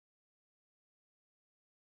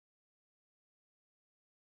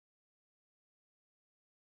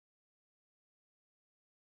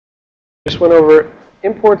just went over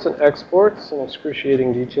imports and exports in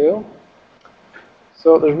excruciating detail.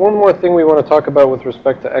 So there's one more thing we want to talk about with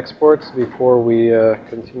respect to exports before we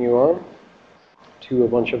continue on to a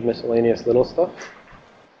bunch of miscellaneous little stuff.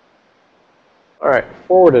 All right,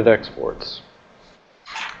 forwarded exports.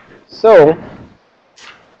 So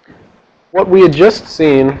what we had just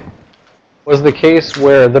seen was the case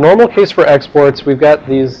where the normal case for exports, we've got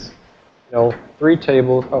these, 3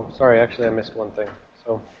 tables. Oh, sorry, actually I missed one thing.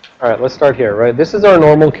 So, all right, let's start here, right? This is our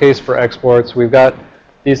normal case for exports. We've got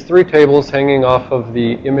these 3 tables hanging off of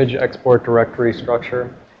the image export directory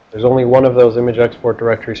structure. There's only one of those image export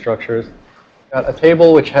directory structures. We've got a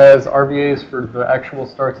table which has RVAs for the actual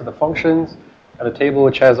starts of the functions, and a table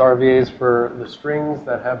which has RVAs for the strings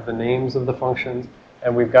that have the names of the functions.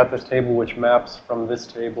 And we've got this table which maps from this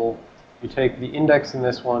table. You take the index in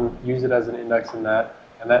this one, use it as an index in that,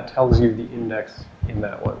 and that tells you the index in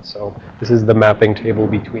that one. So this is the mapping table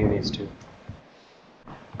between these two.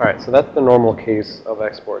 All right, so that's the normal case of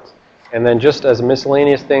exports. And then just as a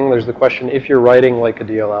miscellaneous thing, there's the question, if you're writing like a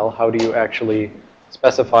DLL, how do you actually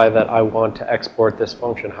specify that I want to export this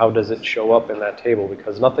function? How does it show up in that table?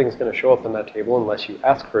 Because nothing's going to show up in that table unless you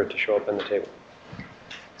ask for it to show up in the table.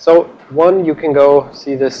 So one, you can go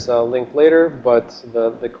see this link later, but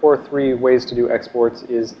the core 3 ways to do exports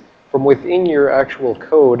is from within your actual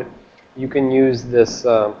code, you can use this,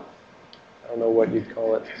 I don't know what you'd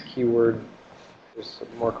call it, keyword. There's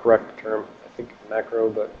a more correct term. I think macro,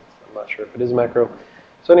 but I'm not sure if it is macro.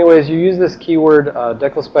 So anyways, you use this keyword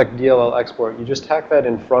declspec DLL export. You just tack that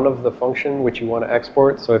in front of the function which you want to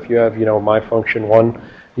export. So if you have, my function 1,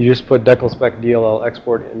 you just put declspec DLL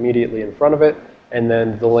export immediately in front of it. And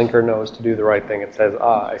then the linker knows to do the right thing. It says,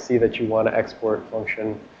 I see that you want to export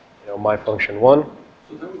function, my function 1.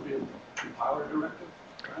 So that would be a compiler directive?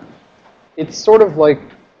 Right? It's sort of like,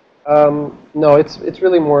 no, it's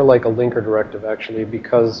really more like a linker directive, actually,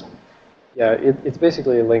 because, yeah, it's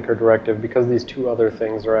basically a linker directive because these 2 other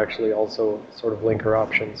things are actually also sort of linker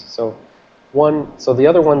options. So the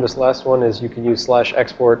other one, this last one, is you can use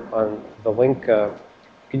 /export on the link. You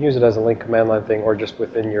can use it as a link command line thing or just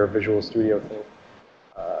within your Visual Studio thing.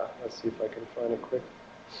 Let's see if I can find it quick.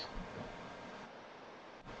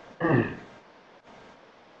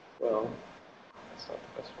 Well, that's not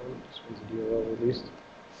the best one. This one's a DLL released.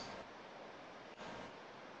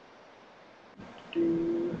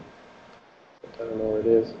 But I don't know where it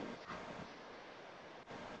is.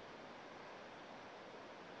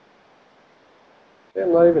 Okay,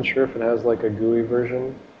 I'm not even sure if it has like a GUI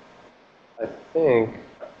version. I think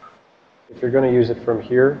if you're going to use it from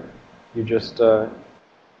here, you just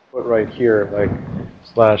put right here, like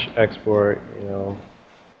 /export,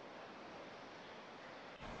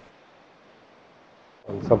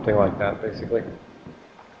 and something like that, basically.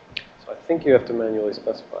 So I think you have to manually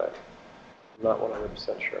specify it. I'm not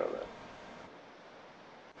 100% sure on that.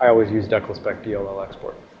 I always use declspec DLL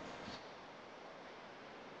export.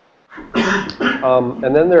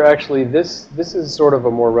 And then there actually, this is sort of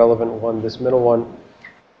a more relevant one, this middle one.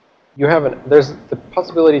 There's the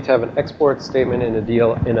possibility to have an export statement in a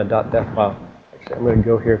 .def file. Actually, I'm going to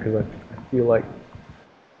go here because I feel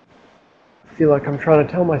like I'm trying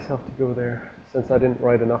to tell myself to go there since I didn't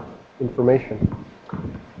write enough information.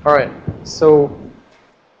 All right, so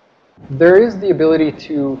there is the ability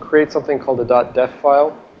to create something called a .def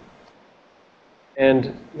file.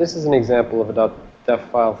 And this is an example of a .def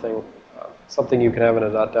file thing, something you can have in a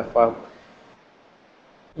 .def file.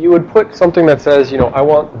 You would put something that says, I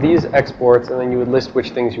want these exports, and then you would list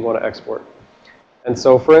which things you want to export. And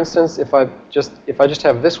so, for instance, if I just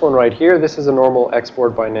have this one right here, this is a normal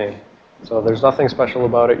export by name. So there's nothing special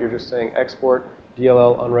about it. You're just saying export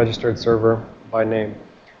DLL unregistered server by name.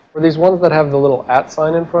 For these ones that have the little @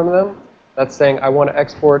 sign in front of them, that's saying I want to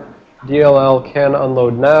export DLL can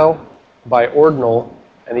unload now by ordinal,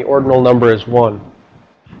 and the ordinal number is 1.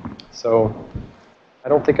 So I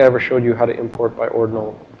don't think I ever showed you how to import by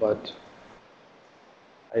ordinal, but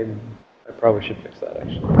I probably should fix that,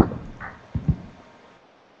 actually.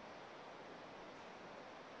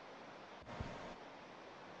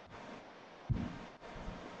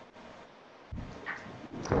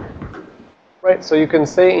 Right, so you can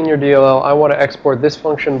say in your DLL, I want to export this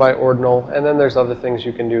function by ordinal, and then there's other things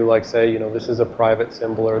you can do, like say, this is a private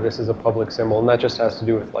symbol or this is a public symbol, and that just has to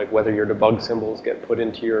do with like whether your debug symbols get put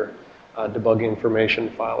into your debug information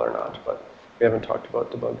file or not, but we haven't talked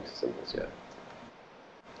about debug symbols yet.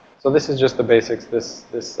 So this is just the basics, this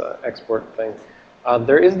export thing.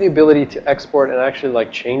 There is the ability to export and actually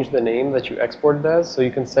like change the name that you exported as. So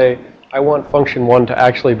you can say, I want function 1 to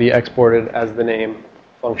actually be exported as the name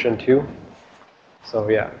function 2. So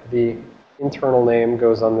yeah, internal name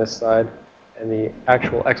goes on this side, and the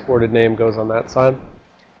actual exported name goes on that side.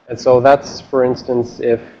 And so that's, for instance,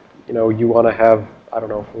 if you want to have, I don't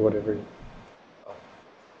know, for whatever.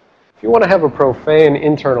 If you want to have a profane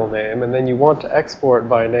internal name, and then you want to export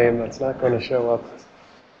by name, that's not going to show up.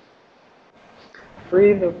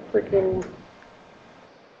 Free the freaking.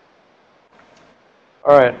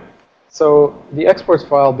 All right. So the exports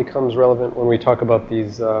file becomes relevant when we talk about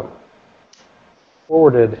these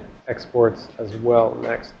forwarded exports as well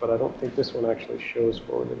next, but I don't think this one actually shows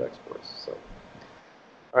forwarded exports. So,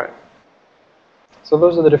 all right. So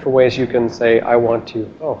those are the different ways you can say, I want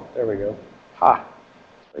to. Oh, there we go. Ha.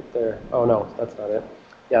 It's right there. Oh, no, that's not it.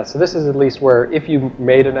 Yeah, so this is at least where if you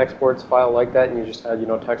made an exports file like that and you just had,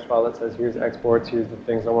 text file that says, here's exports, here's the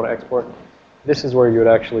things I want to export, this is where you would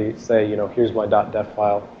actually say, here's my .def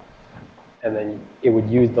file. And then it would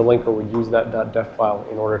use, the linker would use that .def file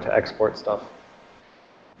in order to export stuff.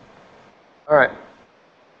 All right.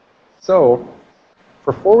 So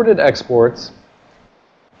for forwarded exports,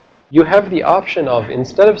 you have the option of,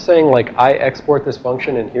 instead of saying like, I export this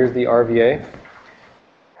function and here's the RVA,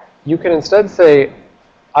 you can instead say,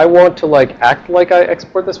 I want to act like I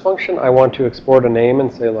export this function. I want to export a name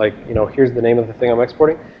and say here's the name of the thing I'm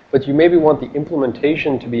exporting. But you maybe want the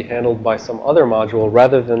implementation to be handled by some other module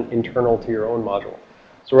rather than internal to your own module.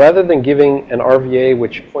 So rather than giving an RVA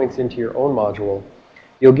which points into your own module,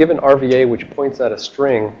 you'll give an RVA which points at a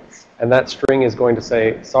string, and that string is going to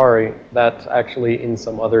say, sorry, that's actually in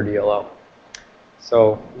some other DLL.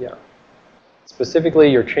 So yeah. Specifically,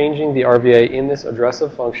 you're changing the RVA in this address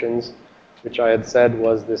of functions, which I had said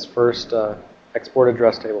was this first export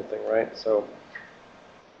address table thing, right? So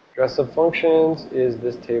address of functions is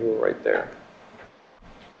this table right there.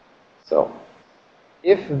 So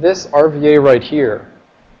if this RVA right here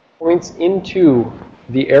points into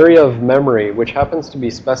the area of memory, which happens to be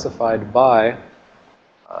specified by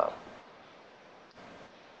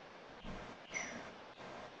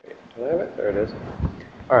do I have it? There it is.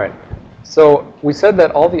 All right. So we said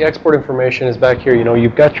that all the export information is back here.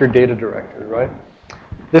 You've got your data directory, right?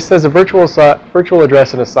 This says a virtual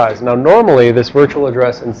address and a size. Now, normally, this virtual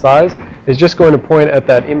address and size is just going to point at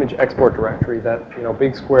that image export directory, that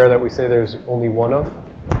big square that we say there's only one of.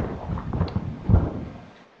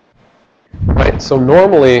 Right? So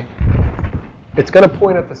normally, it's going to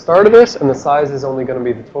point at the start of this, and the size is only going to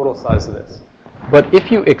be the total size of this. But if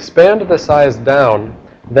you expand the size down,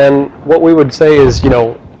 then what we would say is,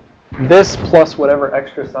 this plus whatever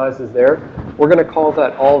extra size is there, we're going to call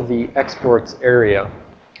that all the exports area.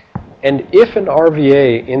 And if an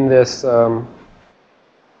RVA in this,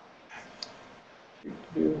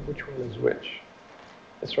 which one is which?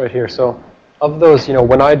 It's right here. So of those,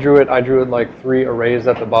 when I drew it like 3 arrays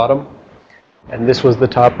at the bottom. And this was the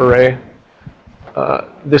top array.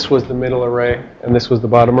 This was the middle array. And this was the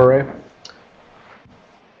bottom array.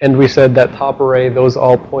 And we said that top array, those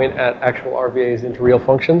all point at actual RVAs into real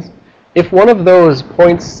functions. If one of those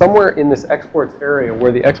points somewhere in this exports area,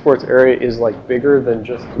 where the exports area is bigger than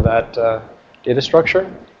just that data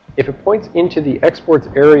structure, if it points into the exports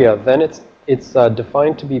area, then it's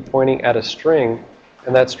defined to be pointing at a string,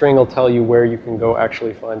 and that string will tell you where you can go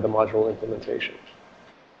actually find the module implementation.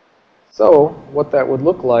 So what that would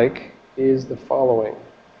look like is the following.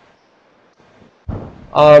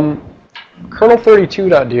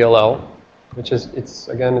 Kernel32.dll, which is, it's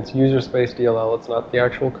user space DLL, it's not the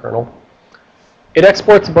actual kernel. It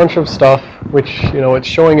exports a bunch of stuff, which, it's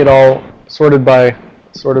showing it all sorted by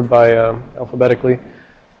alphabetically.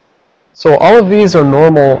 So all of these are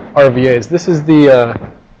normal RVAs. This is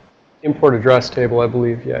the import address table, I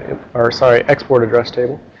believe. Yeah, or sorry, export address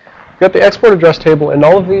table. You've got the export address table, and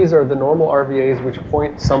all of these are the normal RVAs which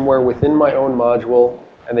point somewhere within my own module,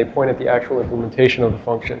 and they point at the actual implementation of the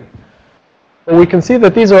function. But we can see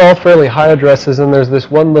that these are all fairly high addresses, and there's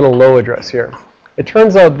this one little low address here. It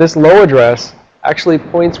turns out this low address actually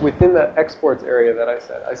points within that exports area that I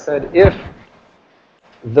said. I said if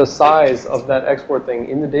the size of that export thing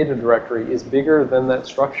in the data directory is bigger than that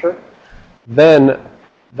structure, then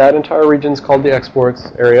that entire region is called the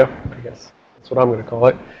exports area. I guess that's what I'm going to call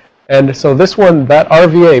it. And so this one, that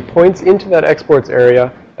RVA, points into that exports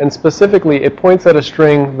area, and specifically it points at a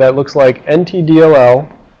string that looks like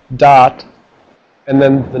ntdll dot, and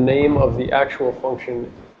then the name of the actual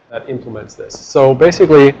function that implements this. So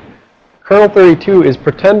basically, Kernel32 is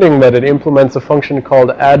pretending that it implements a function called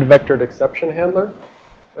addVectoredExceptionHandler.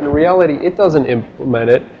 But in reality, it doesn't implement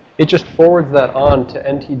it. It just forwards that on to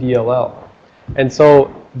ntdll. And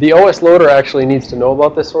so the OS loader actually needs to know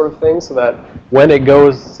about this sort of thing so that when it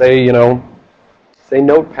goes, say, say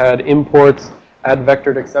Notepad imports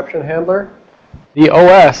addVectoredExceptionHandler, The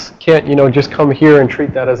OS can't, just come here and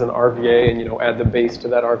treat that as an RVA and, add the base to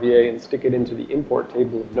that RVA and stick it into the import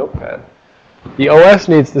table of Notepad. The OS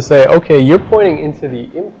needs to say, okay, you're pointing into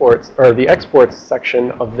the imports or the exports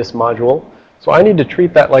section of this module, so I need to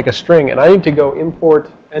treat that like a string, and I need to go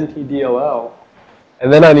import NTDLL,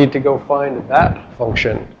 and then I need to go find that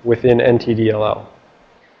function within NTDLL.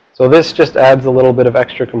 So this just adds a little bit of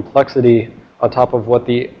extra complexity on top of what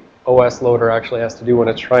the OS loader actually has to do when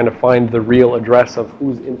it's trying to find the real address of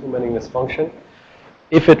who's implementing this function.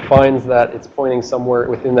 If it finds that it's pointing somewhere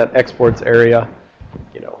within that exports area,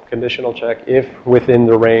 conditional check if within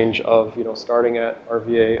the range of, starting at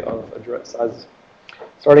RVA of address size,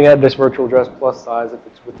 starting at this virtual address plus size, if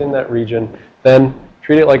it's within that region, then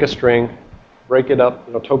treat it like a string, break it up,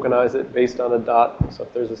 tokenize it based on a dot. So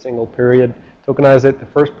if there's a single period, tokenize it. The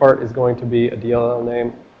first part is going to be a DLL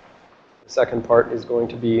name. The second part is going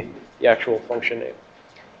to be the actual function name.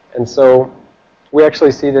 And so we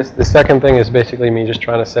actually see this. The second thing is basically me just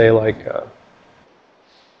trying to say, like,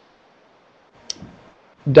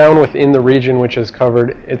 down within the region which is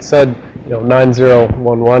covered, it said,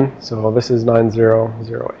 9011. So this is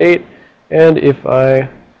 9008. And if I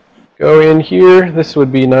go in here, this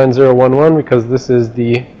would be 9011 because this is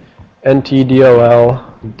the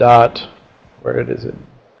NTDLL dot, where is it?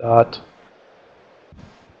 Dot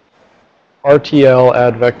RTL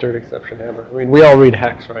add vectored exception handler. I mean, we all read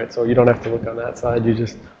hex, right? So you don't have to look on that side. You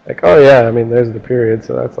just like, oh yeah, I mean, there's the period,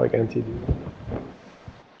 so that's like NTD.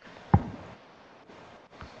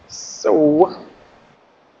 So,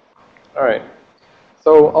 all right.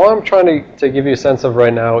 So all I'm trying to give you a sense of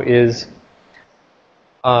right now is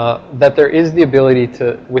that there is the ability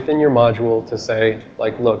to, within your module, to say,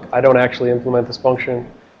 like, look, I don't actually implement this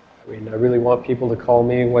function. I mean, I really want people to call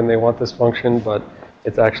me when they want this function, but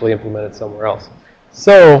it's actually implemented somewhere else.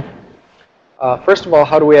 So, first of all,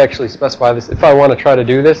 how do we actually specify this? If I want to try to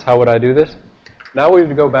do this, how would I do this? Now we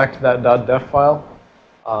would go back to that .def file.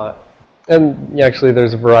 And actually,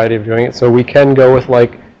 there's a variety of doing it. So we can go with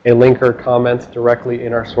like a linker comment directly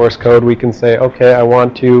in our source code. We can say, okay, I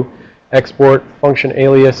want to export function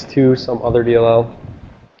alias to some other DLL.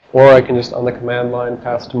 Or I can just on the command line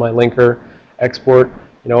pass to my linker, export,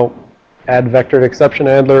 add vectored exception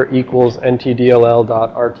handler equals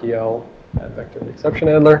ntdll.rtl add vectored exception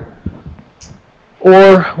handler.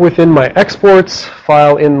 Or within my exports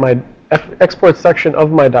file in my export section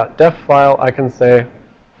of my .def file, I can say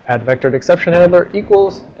add vectored exception handler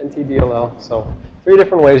equals ntdll. So 3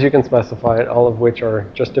 different ways you can specify it, all of which are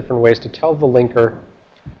just different ways to tell the linker,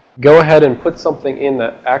 go ahead and put something in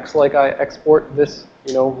that acts like I export this,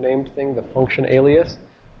 named thing, the function alias,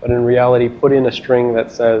 but in reality put in a string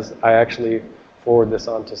that says I actually forward this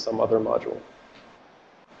on to some other module.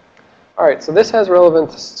 All right, so this has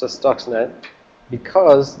relevance to Stuxnet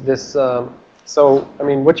because this, so I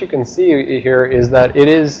mean, what you can see here is that it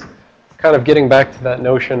is kind of getting back to that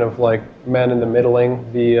notion of like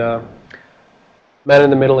man-in-the-middling, the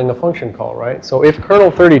man-in-the-middling a function call, right? So if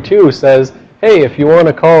kernel 32 says, hey, if you want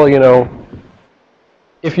to call,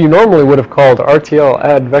 if you normally would have called RTL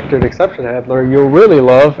add vectored exception handler, you'll really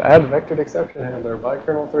love add vectored exception handler by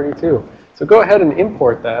kernel 32. So go ahead and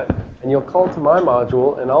import that, and you'll call to my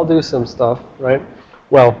module, and I'll do some stuff, right?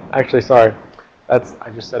 Well, actually, sorry. I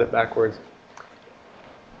just said it backwards.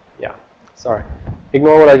 Yeah, sorry.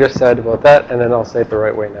 Ignore what I just said about that, and then I'll say it the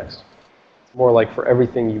right way next. It's more like for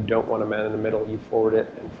everything you don't want a man in the middle, you forward it,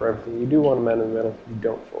 and for everything you do want a man in the middle, you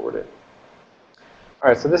don't forward it. All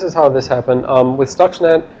right, so this is how this happened. With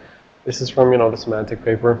Stuxnet, this is from, the semantic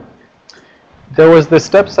paper. There was this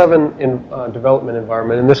step 7 in development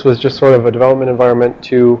environment, and this was just sort of a development environment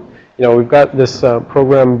to, we've got this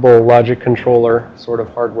programmable logic controller sort of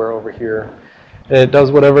hardware over here, and it does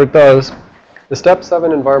whatever it does. The step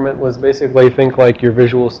 7 environment was basically, think like your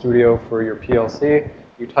Visual Studio for your PLC.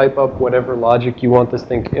 You type up whatever logic you want this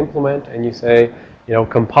thing to implement, and you say,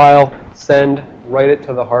 compile, send, write it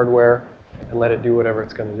to the hardware, and let it do whatever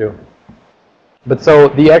it's going to do. But so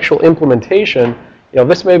the actual implementation,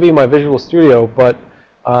 this may be my Visual Studio, but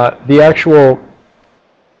the actual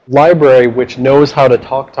library which knows how to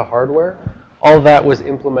talk to hardware, all that was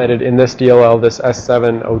implemented in this DLL, this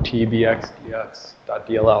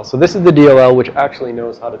S7OTBXDX.DLL. So this is the DLL which actually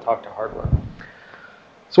knows how to talk to hardware.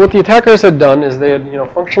 So what the attackers had done is they had,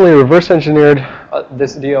 functionally reverse engineered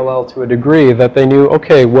this DLL to a degree that they knew,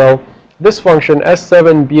 okay, well, this function,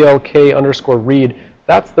 S7BLK_read,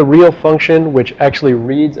 that's the real function which actually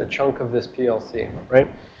reads a chunk of this PLC, right?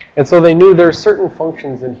 And so they knew there's certain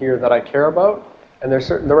functions in here that I care about, and there's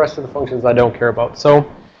the rest of the functions I don't care about. So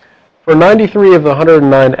for 93 of the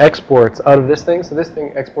 109 exports out of this thing, so this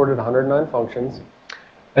thing exported 109 functions,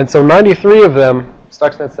 And so 93 of them,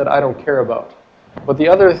 Stuxnet said, I don't care about. But the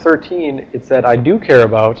other 13, it said, I do care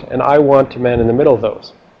about, and I want to man in the middle of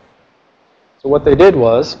those. So what they did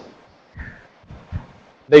was,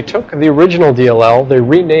 they took the original DLL, they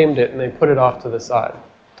renamed it, and they put it off to the side.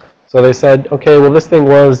 So they said, okay, well, this thing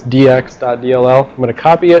was dx.dll. I'm going to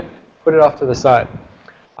copy it, put it off to the side.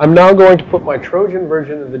 I'm now going to put my Trojan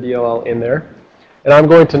version of the DLL in there, and I'm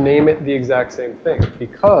going to name it the exact same thing.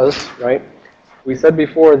 Because, right, we said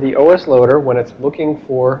before, the OS loader, when it's looking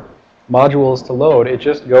for modules to load, it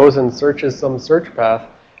just goes and searches some search path.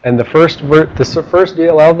 And the first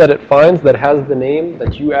DLL that it finds that has the name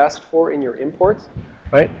that you asked for in your imports,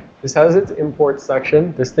 right? This has its import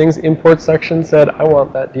section. This thing's import section said, I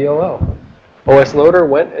want that DLL. OS loader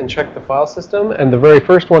went and checked the file system, and the very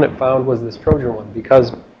first one it found was this Trojan one,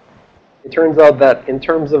 because it turns out that in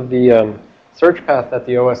terms of the search path that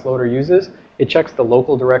the OS loader uses, it checks the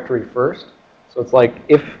local directory first. So it's like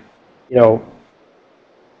if, you know,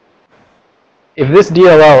 if this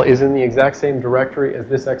DLL is in the exact same directory as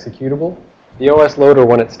this executable, the OS loader,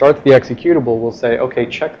 when it starts the executable, will say, okay,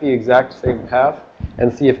 check the exact same path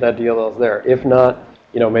and see if that DLL is there. If not,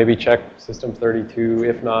 you know, maybe check system 32.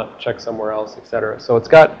 If not, check somewhere else, etc. So it's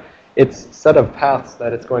got its set of paths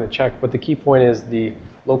that it's going to check. But the key point is the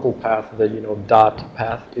local path, the, you know, dot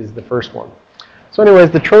path is the first one. So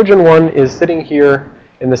anyways, the Trojan one is sitting here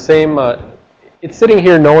in the same, it's sitting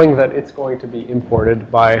here knowing that it's going to be imported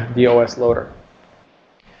by the OS loader.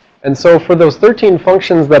 And so for those 13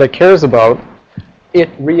 functions that it cares about,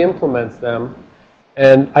 it re-implements them.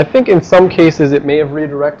 And I think in some cases it may have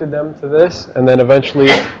redirected them to this, and then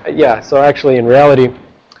eventually, yeah, so actually in reality,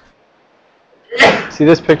 see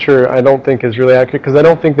this picture I don't think is really accurate because I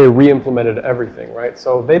don't think they re-implemented everything, right?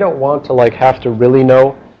 So they don't want to like have to really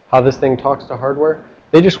know how this thing talks to hardware.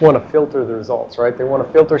 They just want to filter the results, right? They want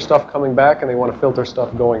to filter stuff coming back and they want to filter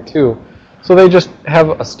stuff going to. So they just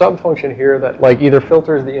have a stub function here that like either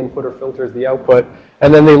filters the input or filters the output,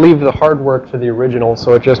 and then they leave the hard work to the original,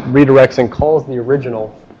 so it just redirects and calls the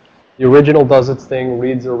original. The original does its thing,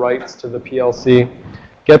 reads or writes to the PLC,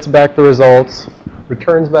 gets back the results,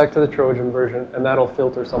 returns back to the Trojan version, and that'll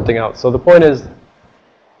filter something out. So the point is,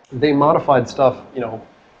 they modified stuff, you know.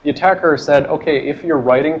 The attacker said, okay, if you're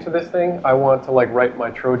writing to this thing, I want to like write my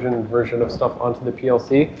Trojan version of stuff onto the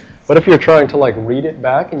PLC. But if you're trying to like read it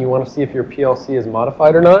back and you want to see if your PLC is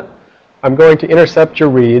modified or not, I'm going to intercept your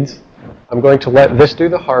reads. I'm going to let this do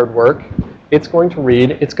the hard work. It's going to read.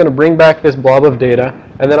 It's going to bring back this blob of data.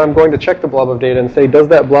 And then I'm going to check the blob of data and say, does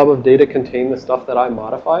that blob of data contain the stuff that I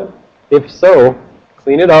modified? If so,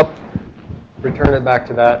 clean it up, return it back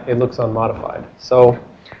to that. It looks unmodified. So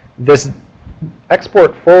this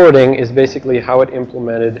export forwarding is basically how it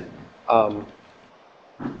implemented the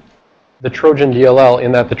Trojan DLL,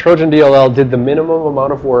 in that the Trojan DLL did the minimum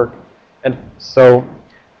amount of work. And so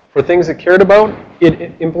for things it cared about,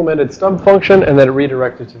 it implemented stub function and then it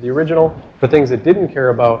redirected to the original. For things it didn't care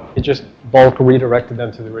about, it just bulk redirected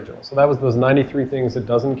them to the original. So that was those 93 things it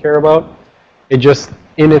doesn't care about. It just,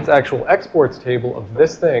 in its actual exports table of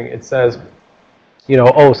this thing, it says, you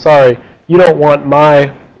know, oh, sorry, you don't want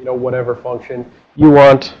my, you know, whatever function. You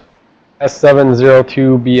want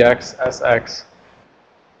S702BXSX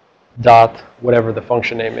dot whatever the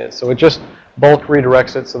function name is. So it just bulk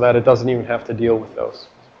redirects it so that it doesn't even have to deal with those.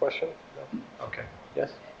 Question? No? Okay.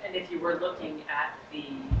 Yes? And if you were looking at the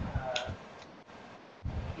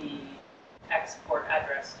export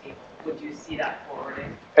address table, would you see that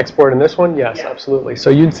forwarding? Export in this one? Yes, yeah. Absolutely. So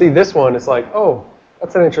you'd see this one. It's like, oh,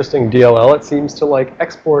 that's an interesting DLL. It seems to like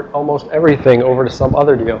export almost everything over to some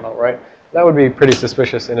other DLL, right? That would be pretty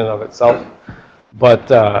suspicious in and of itself. But,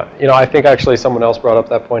 you know, I think actually someone else brought up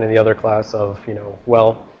that point in the other class of, you know,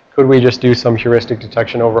 well, could we just do some heuristic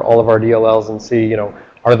detection over all of our DLLs and see, you know,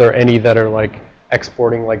 are there any that are like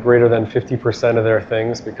exporting like greater than 50% of their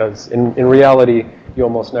things? Because in reality, you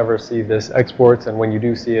almost never see this exports, and when you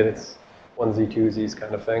do see it, it's onesie, twosies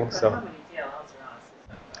kind of thing. But so how many DLLs are on a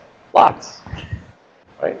system? lots,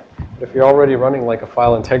 right? But if you're already running like a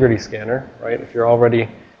file integrity scanner, right? If you're already,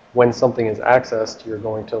 when something is accessed, you're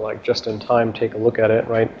going to like just in time take a look at it,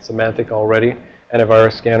 right? Semantic already.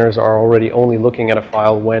 Antivirus scanners are already only looking at a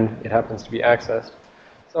file when it happens to be accessed.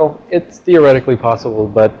 So it's theoretically possible,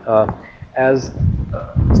 but as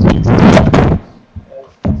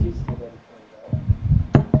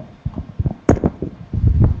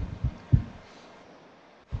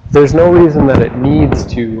there's no reason that it needs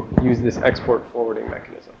to use this export forwarding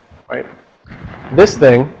mechanism, right? This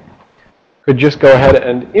thing could just go ahead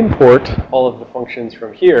and import all of the functions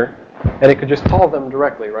from here, and it could just call them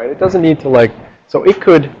directly, right? It doesn't need to like, so it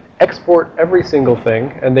could export every single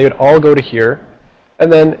thing, and they would all go to here,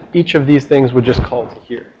 And then each of these things would just call to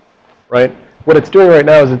here, right? What it's doing right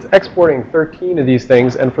now is it's exporting 13 of these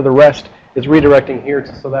things, and for the rest, it's redirecting here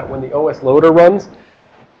so that when the OS loader runs,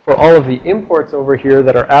 for all of the imports over here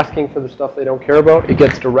that are asking for the stuff they don't care about, it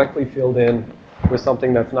gets directly filled in with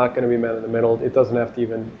something that's not going to be met in the middle. It doesn't have to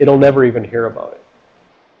even, it'll never even hear about it.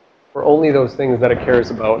 For only those things that it cares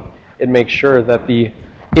about, it makes sure that the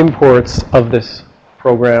imports of this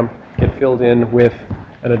program get filled in with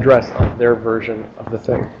an address of their version of the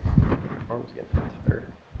thing. Arm's getting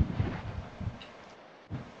tired.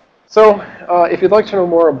 So if you'd like to know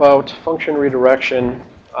more about function redirection,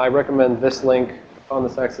 I recommend this link. I found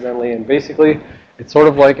this accidentally, and basically it's sort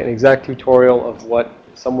of like an exact tutorial of what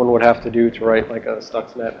someone would have to do to write like a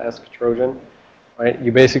Stuxnet-esque Trojan. Right?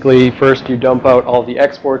 You basically, first you dump out all the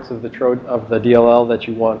exports of the DLL that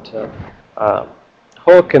you want to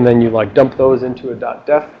hook, and then you like dump those into a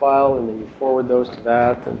 .def file, and then you forward those to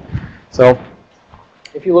that. And so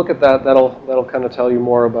if you look at that, that'll kind of tell you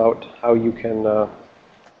more about how you can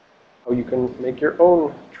make your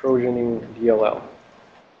own Trojaning DLL.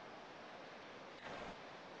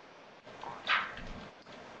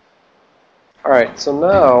 All right, so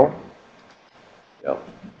now,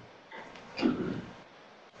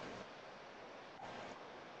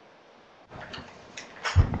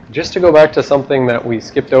 just to go back to something that we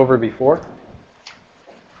skipped over before.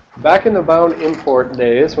 Back in the bound import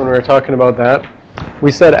days, when we were talking about that,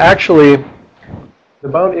 we said actually the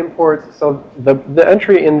bound imports, so the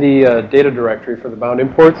entry in the data directory for the bound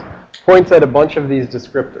imports points at a bunch of these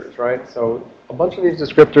descriptors, right? So a bunch of these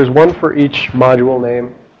descriptors, one for each module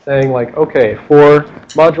name, saying like, okay, for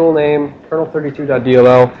module name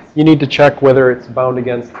kernel32.dll, you need to check whether it's bound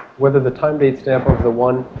against, whether the time date stamp of the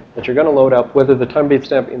one that you're going to load up, whether the time date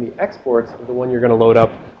stamp in the exports of the one you're going to load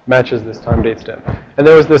up matches this time date stamp. And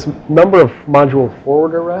there was this number of module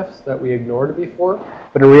forwarder refs that we ignored before,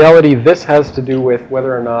 but in reality, this has to do with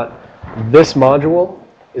whether or not this module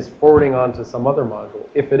is forwarding on to some other module.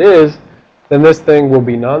 If it is, then this thing will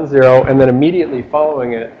be non-zero, and then immediately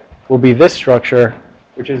following it will be this structure,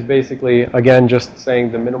 which is basically, again, just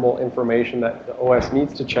saying the minimal information that the OS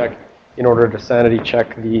needs to check in order to sanity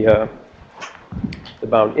check the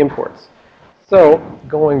bound imports. So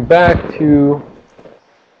going back to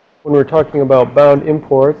when we were talking about bound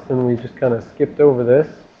imports, and we just kind of skipped over this.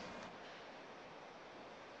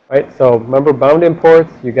 Right, so remember bound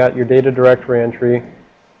imports, you got your data directory entry.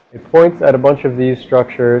 It points at a bunch of these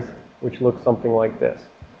structures, which look something like this.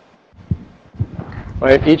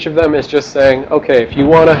 Right, each of them is just saying, okay, if you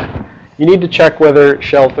want to, you need to check whether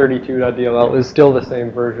shell32.dll is still the same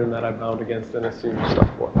version that I bound against and assumed stuff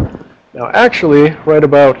for. Now actually, right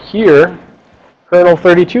about here,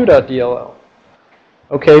 kernel32.dll.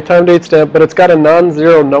 Okay, time date stamp, but it's got a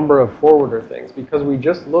non-zero number of forwarder things because we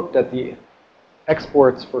just looked at the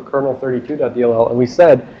exports for kernel32.dll, and we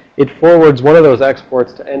said it forwards one of those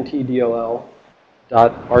exports to ntdll.rtl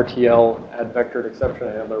add vectored exception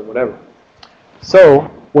handler, whatever. So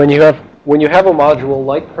when you have a module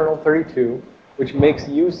like kernel32, which makes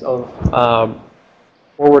use of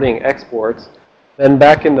forwarding exports, then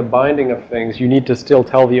back in the binding of things, you need to still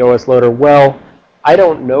tell the OS loader, well, I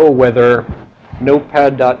don't know whether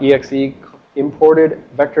notepad.exe imported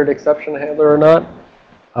vectored exception handler or not.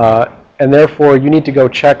 And therefore, you need to go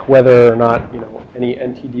check whether or not, any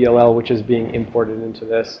ntdll which is being imported into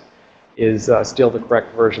this is still the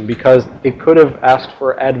correct version, because it could have asked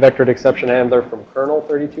for add vectored exception handler from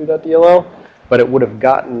kernel32.dll, but it would have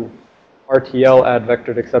gotten RTL add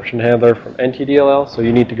vectored exception handler from ntdll, so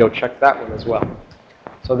you need to go check that one as well.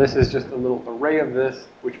 So this is just a little array of this,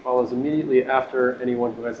 which follows immediately after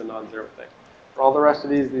anyone who has a non-zero thing. For all the rest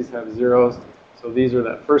of these have zeros, so these are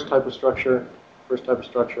that first type of structure,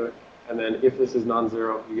 and then if this is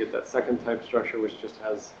non-zero, you get that second type structure, which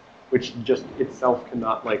just itself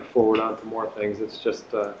cannot like forward onto more things. It's just,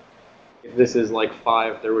 if this is like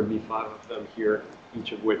 5, there would be 5 of them here,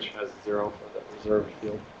 each of which has 0 for the reserved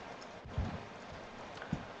field.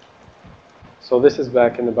 So this is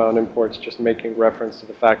back in the bound imports, just making reference to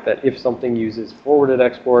the fact that if something uses forwarded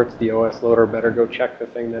exports, the OS loader better go check the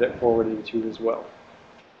thing that it forwarded to as well.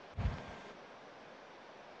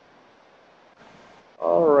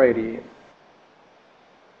 Alrighty.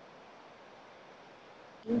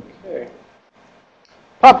 Okay.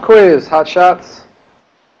 Pop quiz, hot shots.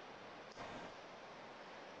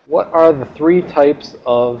 What are the 3 types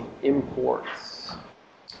of imports?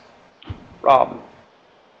 Rob.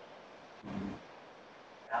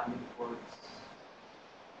 Bound imports.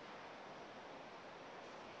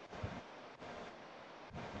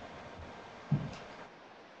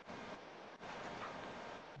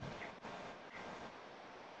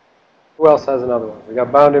 Who else has another one? We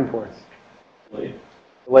got bound imports. Delayed.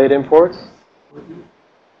 Delayed imports.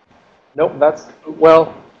 Nope, that's,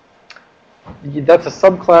 well, that's a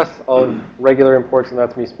subclass of regular imports, and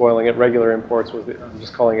that's me spoiling it. Regular imports was, I'm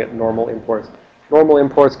just calling it normal imports. Normal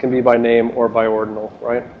imports can be by name or by ordinal,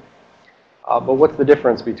 right? But what's the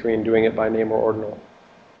difference between doing it by name or ordinal?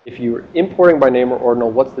 If you're importing by name or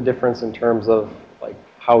ordinal, what's the difference in terms of like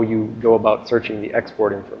how you go about searching the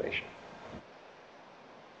export information?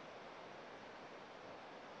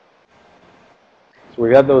 So we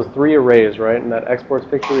got those 3 arrays, right? And that exports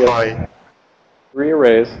picture, we have 3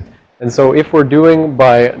 arrays. And so if we're doing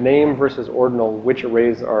by name versus ordinal, which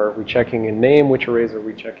arrays are we checking in name? Which arrays are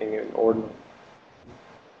we checking in ordinal?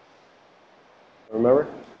 Remember?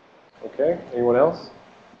 Okay. Anyone else?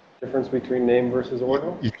 Difference between name versus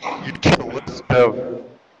ordinal? You check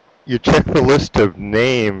the list of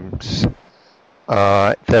names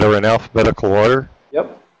that are in alphabetical order.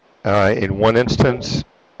 Yep. In one instance,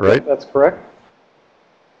 right? Yep, that's correct.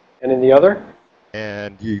 And in the other?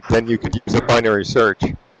 And then you could use a binary search.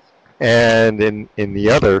 And in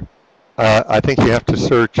the other, I think you have to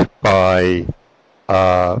search by, you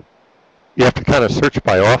have to kind of search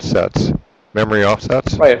by offsets, memory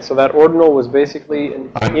offsets. Right, so that ordinal was basically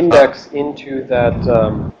an index into that,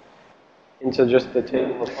 into just the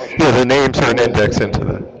table of functions. Yeah, the names are an index into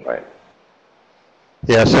that. Right.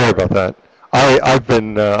 Yeah, sorry about that.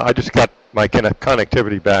 I just got my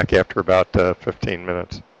connectivity back after about 15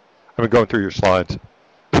 minutes. I've been going through your slides.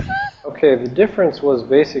 Okay, the difference was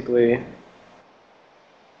basically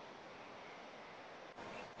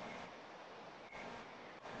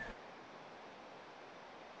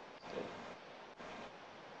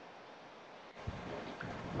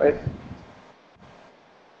right.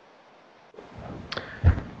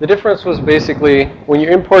 The difference was basically when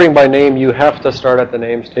you're importing by name, you have to start at the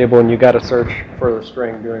names table and you got to search for the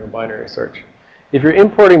string doing a binary search. If you're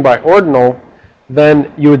importing by ordinal,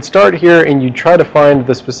 then you would start here and you try to find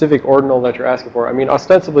the specific ordinal that you're asking for. I mean,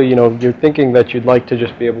 ostensibly, you know, you're thinking that you'd like to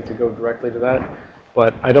just be able to go directly to that,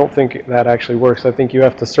 but I don't think that actually works. I think you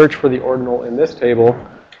have to search for the ordinal in this table,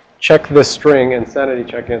 check this string, and sanity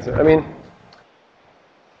check answer. I mean,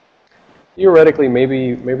 theoretically,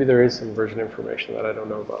 maybe there is some version information that I don't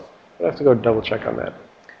know about. I'd have to go double check on that.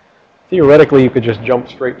 Theoretically, you could just jump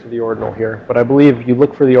straight to the ordinal here, but I believe you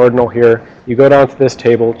look for the ordinal here, you go down to this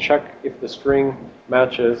table, check if the string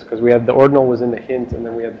matches, because we had the ordinal was in the hint, and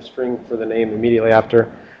then we had the string for the name immediately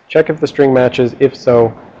after. Check if the string matches. If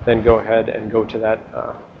so, then go ahead and go to that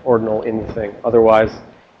ordinal in the thing. Otherwise,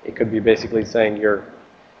 it could be basically saying your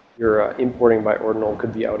importing by ordinal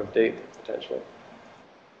could be out of date, potentially.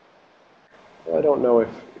 Well, I don't know if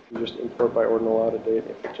you just import by ordinal out of date,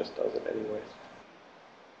 if it just does it anyways.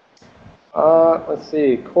 Let's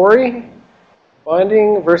see. Corey,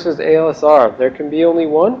 binding versus ALSR. There can be only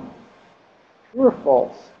one? True or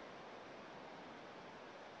false?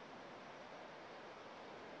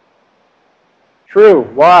 True.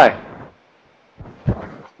 Why?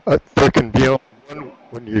 There can be only one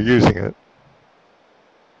when you're using it.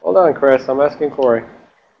 Hold on, Chris. I'm asking Corey.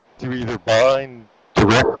 To either bind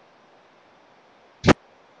directly.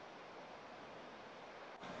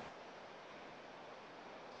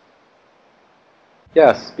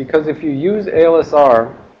 Yes, because if you use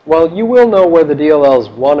ALSR, well, you will know where the DLLs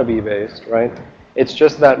want to be based, right? It's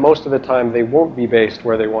just that most of the time they won't be based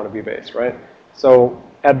where they want to be based, right? So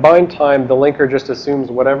at bind time, the linker just assumes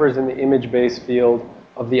whatever's in the image base field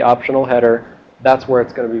of the optional header, that's where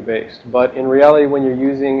it's going to be based. But in reality, when you're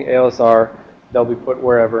using ALSR, they'll be put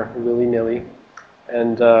wherever, willy-nilly.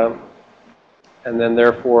 And then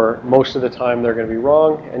therefore, most of the time they're going to be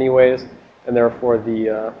wrong anyways, and therefore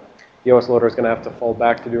the OS loader is going to have to fall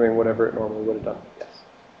back to doing whatever it normally would have done. Yes.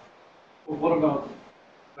 Well, what about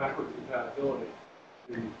backward compatibility?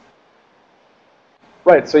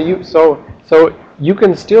 Right. So you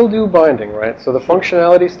can still do binding, right? So the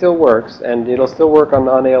functionality still works, and it'll still work on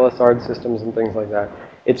non-ALSR systems and things like that.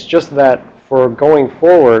 It's just that for going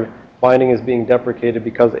forward, binding is being deprecated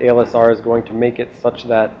because ALSR is going to make it such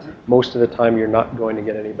that most of the time you're not going to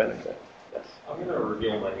get any benefit. Yes. I'm going to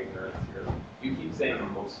reveal my ignorance here. You keep saying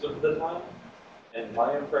most of the time, and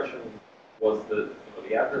my impression was that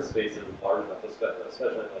the address space is large enough,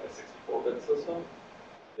 especially in like a 64-bit system,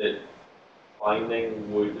 that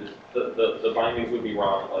binding would, the bindings would be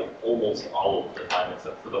wrong like almost all of the time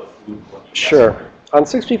except for the fluke when you Sure. On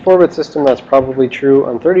 64-bit system, that's probably true.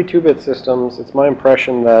 On 32-bit systems, it's my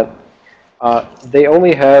impression that they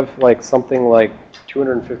only have like something like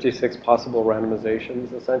 256 possible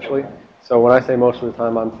randomizations, essentially. So when I say most of the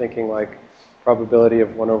time, I'm thinking like probability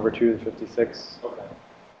of 1 over 2 to 56. Okay.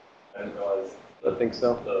 I didn't realize I think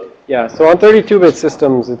so. The, Yeah, so on 32-bit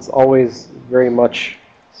systems, it's always very much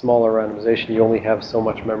smaller randomization. You only have so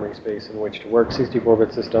much memory space in which to work.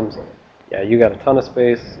 64-bit systems, yeah, you got a ton of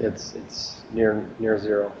space. It's near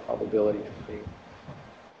zero probability of being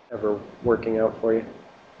ever working out for you.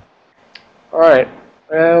 All right.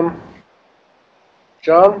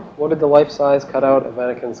 John, what did the life-size cutout of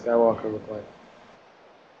Anakin Skywalker look like?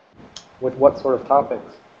 With what sort of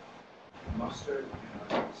toppings? Mustard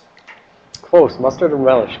and onions. Close, mustard and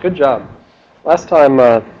relish. Good job. Last time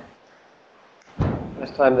the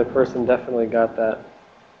person definitely got that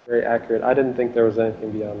very accurate. I didn't think there was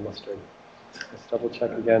anything beyond mustard. Let's double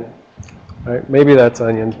check again. All right, maybe that's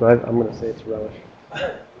onions, but I'm going to say it's relish.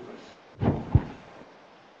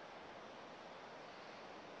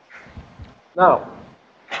 Now,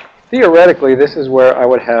 theoretically, this is where I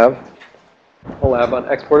would have a lab on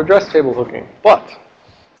export address table hooking. But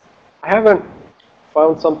I haven't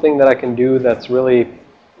found something that I can do that's really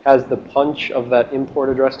has the punch of that import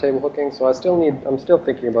address table hooking. So I'm still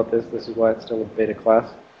thinking about this. This is why it's still a beta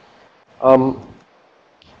class. Bill,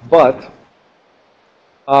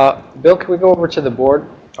 can we go over to the board?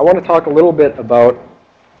 I want to talk a little bit about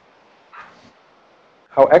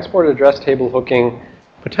how export address table hooking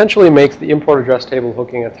potentially makes the import address table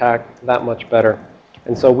hooking attack that much better.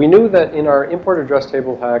 And so we knew that in our import address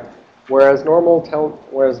table hack, whereas normal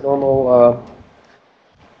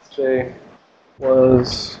say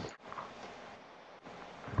was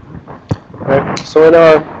right. So in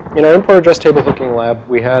our import address table hooking lab,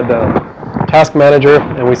 we had task manager,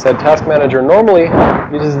 and we said task manager normally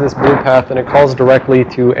uses this blue path, and it calls directly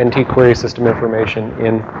to NT query system information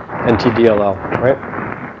in NTDLL, right?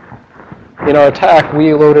 In our attack,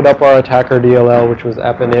 we loaded up our attacker DLL, which was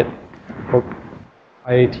appinit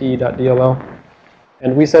iat.dll.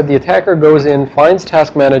 And we said the attacker goes in, finds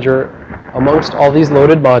task manager amongst all these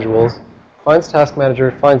loaded modules, finds task manager,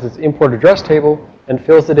 finds its import address table, and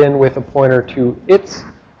fills it in with a pointer to its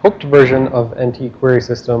hooked version of NT query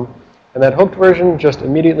system. And that hooked version just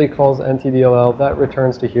immediately calls NTDLL. That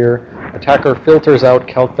returns to here. Attacker filters out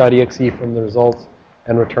calc.exe from the results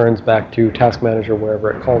and returns back to task manager wherever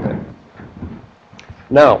it called it.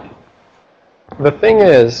 Now, the thing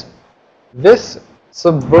is, this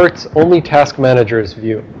subverts only task manager's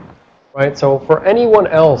view, right? So for anyone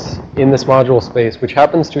else in this module space, which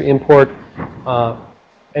happens to import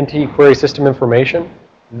NT query system information,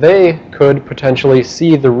 they could potentially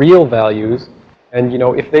see the real values. And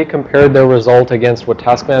if they compared their result against what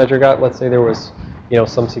task manager got, let's say there was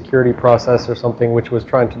some security process or something which was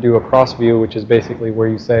trying to do a cross view, which is basically where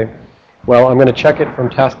you say, well, I'm going to check it from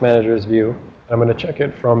task manager's view. I'm going to check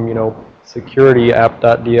it from, security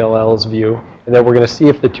app.dll's view, and then we're going to see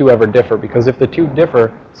if the two ever differ, because if the two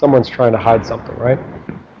differ, someone's trying to hide something, right?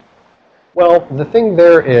 Well, the thing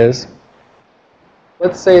there is,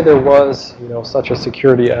 let's say there was, such a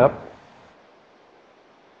security app.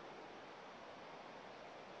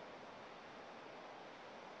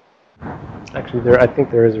 Actually, I think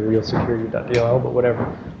there is a real security.dll, but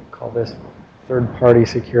whatever. Call this third-party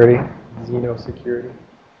security,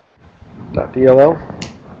 xenosecurity.dll.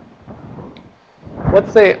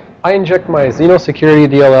 Let's say I inject my xenosecurity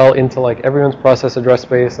DLL into everyone's process address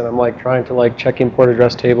space, and I'm trying to check import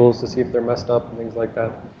address tables to see if they're messed up and things like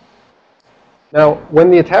that. Now,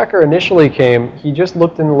 when the attacker initially came, he just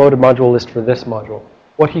looked in the loaded module list for this module.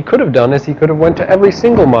 What he could have done is he could have went to every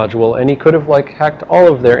single module, and he could have hacked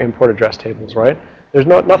all of their import address tables, right? There's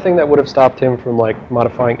nothing that would have stopped him from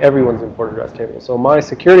modifying everyone's import address table. So my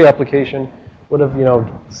security application would have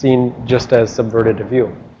seen just as subverted a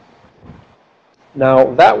view.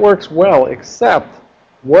 Now, that works well, except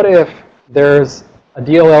what if there's a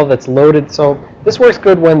DLL that's loaded? So this works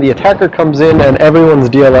good when the attacker comes in and everyone's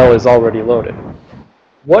DLL is already loaded.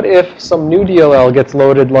 What if some new DLL gets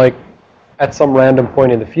loaded at some random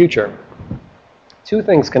point in the future? Two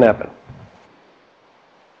things can happen.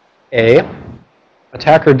 A,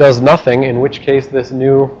 attacker does nothing, in which case this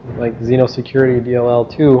new xenosecurity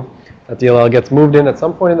DLL2, that DLL gets moved in at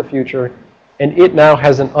some point in the future, and it now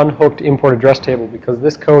has an unhooked import address table because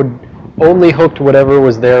this code only hooked whatever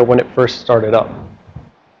was there when it first started up.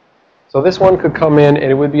 So this one could come in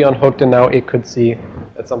and it would be unhooked, and now it could see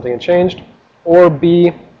that something had changed. Or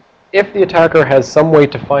B, if the attacker has some way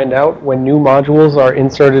to find out when new modules are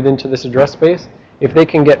inserted into this address space, if they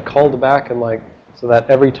can get called back and so that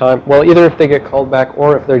every time, well, either if they get called back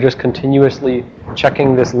or if they're just continuously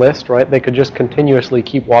checking this list, right? They could just continuously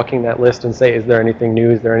keep walking that list and say, is there anything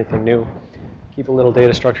new? Is there anything new? Keep a little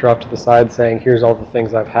data structure off to the side saying, here's all the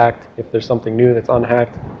things I've hacked. If there's something new that's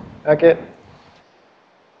unhacked, hack it.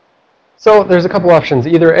 So there's a couple options.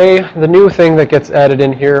 Either A, the new thing that gets added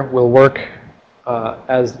in here will work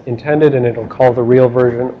as intended and it'll call the real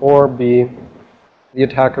version, or B, the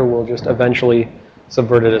attacker will just eventually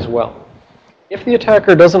subvert it as well. If the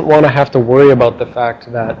attacker doesn't want to have to worry about the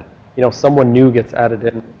fact that, someone new gets added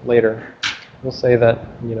in later, we'll say that,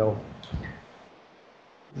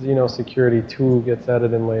 OpenSecurityTraining gets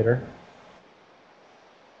added in later.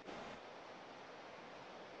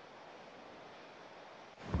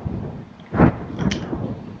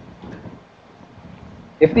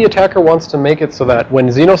 If the attacker wants to make it so that when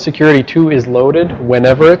OpenSecurityTraining is loaded,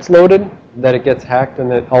 whenever it's loaded, that it gets hacked and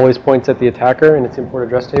it always points at the attacker in its import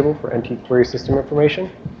address table for NT query system information,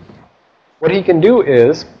 what he can do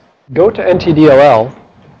is go to NTDLL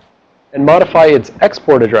and modify its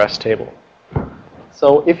export address table.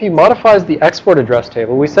 So if he modifies the export address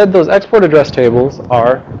table, we said those export address tables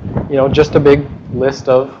are, just a big list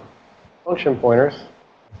of function pointers.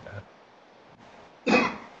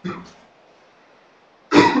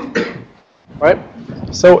 Right?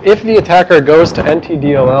 So if the attacker goes to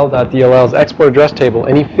ntdll.dll's export address table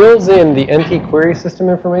and he fills in the NT query system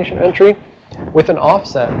information entry with an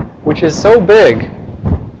offset, which is so big,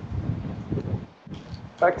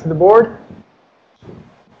 back to the board.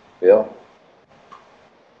 Bill?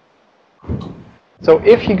 So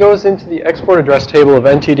if he goes into the export address table of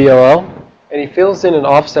NTDLL and he fills in an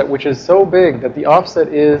offset which is so big that the offset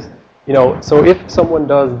is, so if someone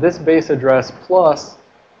does this base address plus,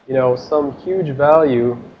 some huge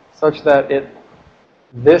value such that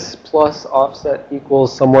this plus offset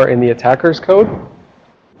equals somewhere in the attacker's code,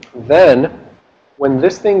 then when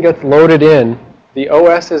this thing gets loaded in, the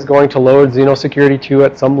OS is going to load OpenSecurityTraining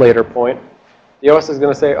at some later point. The OS is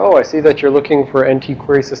going to say, oh, I see that you're looking for NT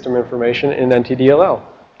query system information in NTDLL.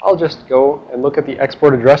 I'll just go and look at the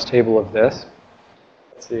export address table of this.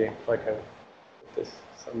 Let's see if I can put this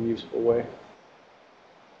some useful way.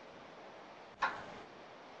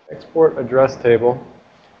 Export address table.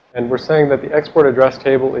 And we're saying that the export address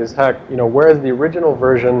table is hacked, whereas the original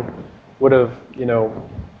version would have,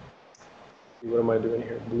 what am I doing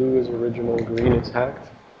here? Blue is original, green is hacked.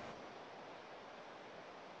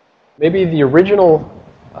 Maybe the original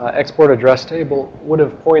export address table would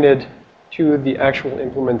have pointed to the actual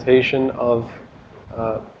implementation of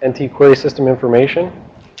NT query system information,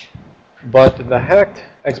 but the hacked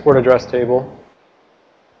export address table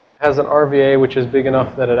has an RVA which is big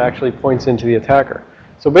enough that it actually points into the attacker.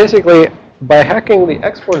 So basically, by hacking the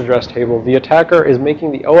export address table, the attacker is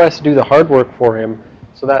making the OS do the hard work for him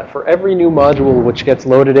so that for every new module which gets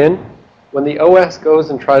loaded in, when the OS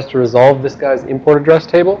goes and tries to resolve this guy's import address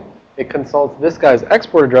table, it consults this guy's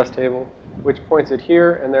export address table, which points it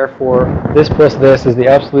here, and therefore this plus this is the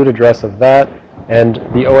absolute address of that, and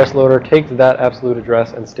the OS loader takes that absolute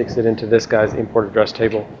address and sticks it into this guy's import address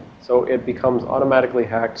table. So it becomes automatically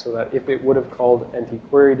hacked so that if it would have called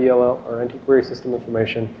NT-query DLL or NT-query system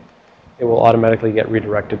information, it will automatically get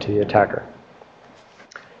redirected to the attacker.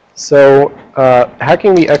 So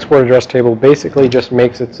hacking the export address table basically just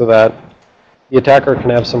makes it so that the attacker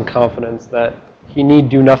can have some confidence that he need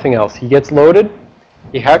do nothing else. He gets loaded,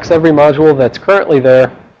 he hacks every module that's currently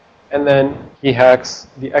there, and then he hacks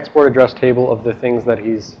the export address table of the things that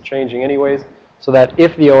he's changing anyways, so that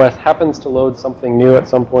if the OS happens to load something new at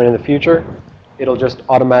some point in the future, it'll just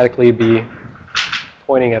automatically be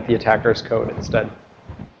pointing at the attacker's code instead.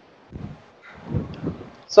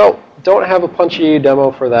 So don't have a punchy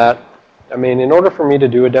demo for that. I mean, in order for me to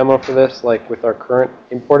do a demo for this, like with our current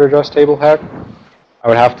import address table hack, I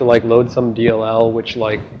would have to like load some DLL, which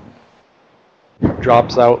like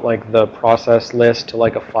drops out like the process list to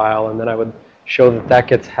like a file, and then I would show that that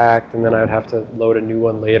gets hacked, and then I'd have to load a new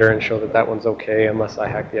one later and show that that one's okay unless I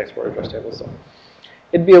hack the export address table. So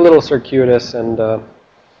it'd be a little circuitous, and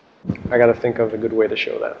I got to think of a good way to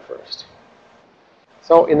show that first.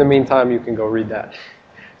 So in the meantime, you can go read that.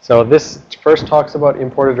 So this first talks about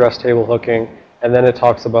import address table hooking, and then it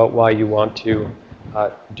talks about why you want to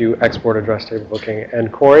do export address table hooking.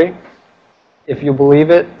 And Corey, if you believe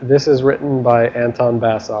it, this is written by Anton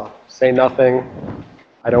Bassoff. Say nothing.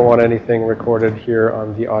 I don't want anything recorded here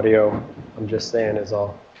on the audio. I'm just saying is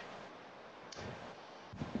all.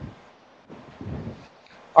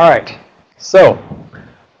 All right. So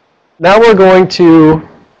now we're going to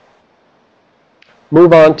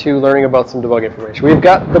move on to learning about some debug information. We've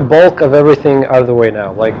got the bulk of everything out of the way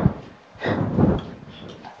now. Like,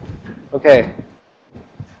 okay,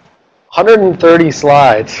 130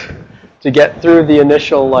 slides to get through the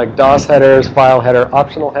initial like DOS headers, file header,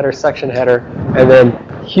 optional header, section header, and then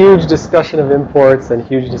huge discussion of imports and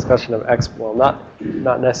huge discussion of export. Well,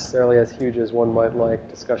 not necessarily as huge as one might like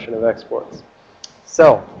discussion of exports.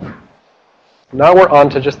 So now we're on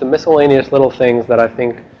to just the miscellaneous little things that I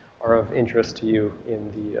think are of interest to you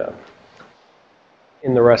in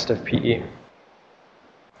the rest of PE.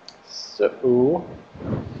 So,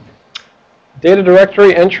 data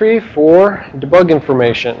directory entry for debug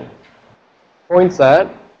information points at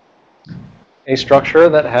a structure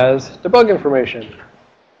that has debug information.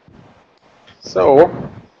 So,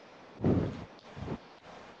 do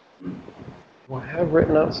I have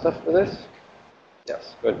written out stuff for this?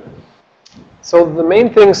 Yes, good. So the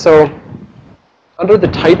main thing, under the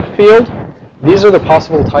type field, these are the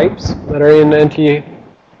possible types that are in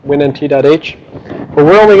winnt.h. But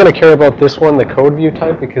we're only going to care about this one, the code view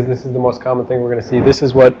type, because this is the most common thing we're going to see. This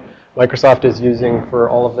is what Microsoft is using for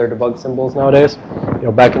all of their debug symbols nowadays. You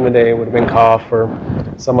know, back in the day, it would have been cough or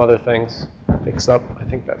some other things. Fix up. I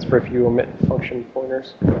think that's for if you omit function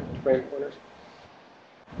pointers, frame pointers.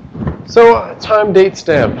 So, time date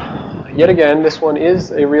stamp. Yet again, this one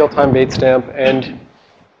is a real-time date stamp, and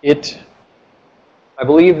I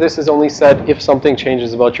believe this is only set if something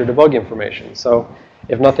changes about your debug information. So,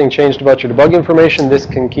 if nothing changed about your debug information, this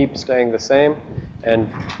can keep staying the same, and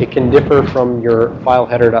it can differ from your file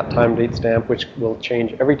header.timeDateStamp, which will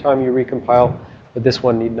change every time you recompile, but this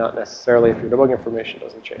one need not necessarily if your debug information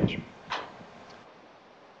doesn't change.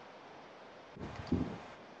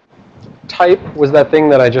 Type was that thing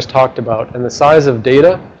that I just talked about, and the size of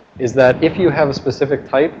data is that if you have a specific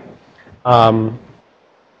type,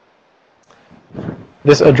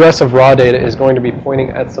 this address of raw data is going to be pointing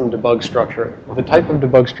at some debug structure. The type of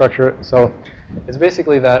debug structure, so it's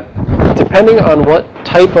basically that depending on what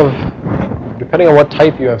type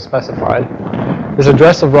you have specified, this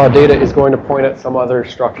address of raw data is going to point at some other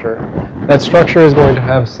structure. That structure is going to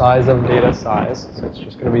have size of data size, so it's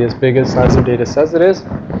just going to be as big as size of data says it is.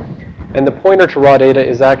 And the pointer to raw data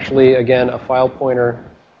is actually, again, a file pointer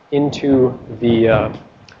into the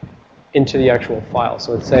actual file.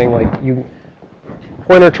 So it's saying like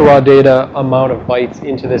pointer to raw data amount of bytes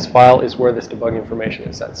into this file is where this debug information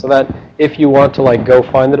is set. So that if you want to like go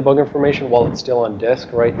find the debug information while it's still on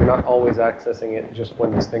disk, right, you're not always accessing it just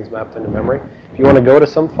when this thing's mapped into memory. If you want to go to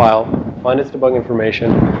some file, find its debug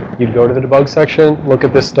information, you'd go to the debug section, look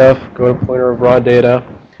at this stuff, go to pointer of raw data,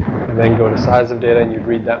 and then go to size of data, and you'd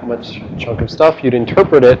read that much chunk of stuff. You'd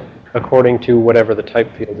interpret it according to whatever the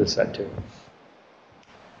type field is set to.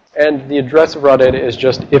 And the address of raw data is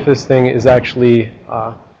just if this thing is actually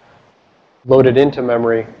loaded into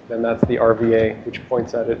memory, then that's the RVA, which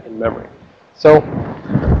points at it in memory. So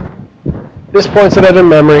this points at it in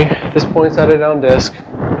memory, this points at it on disk,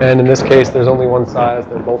 and in this case, there's only one size.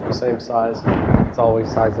 They're both the same size. It's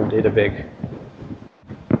always size of data big.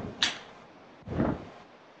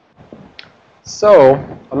 So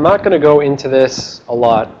I'm not going to go into this a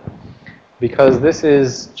lot because this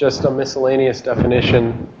is just a miscellaneous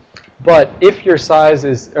definition. But if your size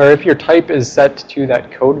is, or if your type is set to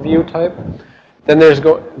that code view type, then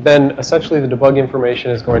then essentially the debug information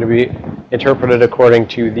is going to be interpreted according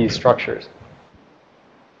to these structures.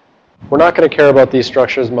 We're not going to care about these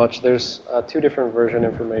structures much. There's two different version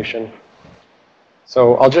information.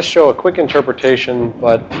 So I'll just show a quick interpretation,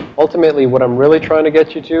 but ultimately what I'm really trying to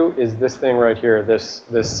get you to is this thing right here, this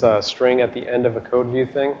string at the end of a code view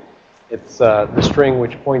thing. It's the string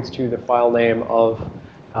which points to the file name of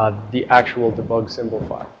the actual debug symbol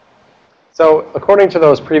file. So according to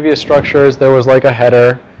those previous structures, there was like a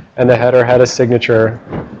header, and the header had a signature.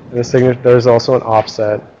 And the signature, there's also an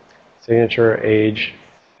offset, signature, age,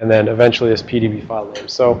 and then eventually this PDB file name.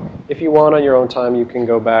 So if you want on your own time, you can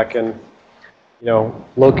go back and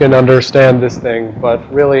look and understand this thing.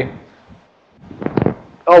 But really,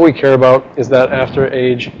 all we care about is that after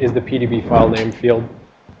age is the PDB file name field.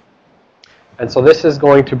 And so this is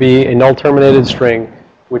going to be a null terminated string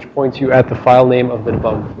which points you at the file name of the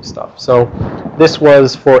debug stuff. So this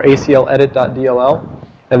was for acledit.dll,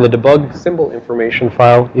 and the debug symbol information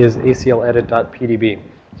file is acledit.pdb.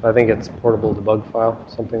 So I think it's portable debug file,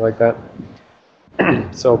 something like that.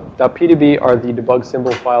 So .pdb are the debug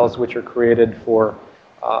symbol files which are created for,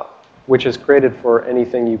 which is created for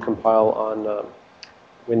anything you compile on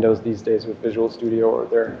Windows these days with Visual Studio or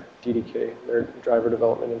their DDK, their driver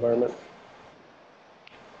development environment.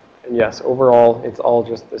 And yes, overall, it's all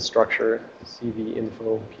just this structure, CV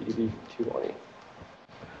info PDB 220.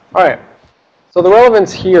 All right. So the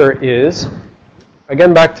relevance here is,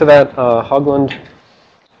 again, back to that Haugland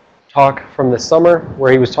talk from this summer,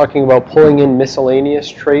 where he was talking about pulling in miscellaneous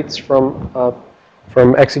traits from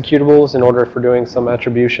executables in order for doing some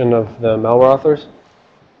attribution of the malware authors.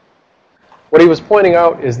 What he was pointing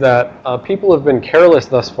out is that people have been careless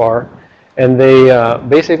thus far, and they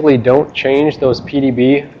basically don't change those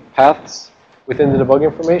PDB paths within the debug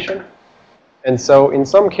information. And so in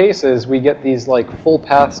some cases, we get these like full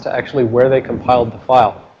paths to actually where they compiled the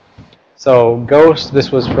file. So Ghost,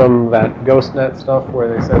 this was from that GhostNet stuff where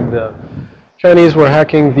they said the Chinese were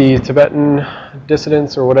hacking the Tibetan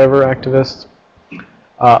dissidents or whatever, activists.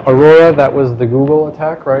 Aurora, that was the Google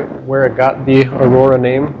attack, right? Where it got the Aurora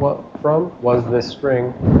name from was this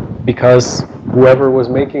string because whoever was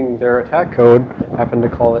making their attack code happened to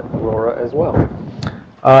call it Aurora as well.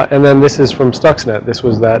 And then this is from Stuxnet. This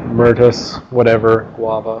was that Myrtus, whatever,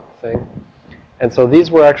 Guava thing. And so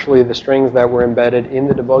these were actually the strings that were embedded in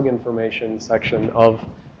the debug information section of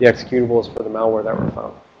the executables for the malware that were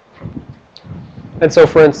found. And so,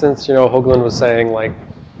 for instance, you know, Hoagland was saying, like,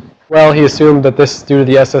 well, he assumed that this, due to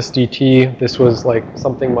the SSDT, this was like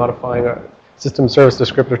something modifying a system service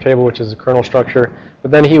descriptor table, which is a kernel structure.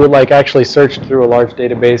 But then he would like actually search through a large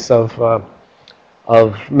database of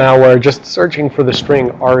malware, just searching for the string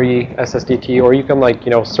RE SSDT, or you can like,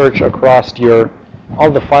 you know, search across all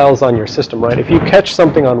the files on your system, right? If you catch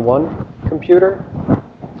something on one computer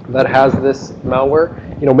that has this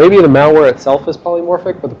malware, you know, maybe the malware itself is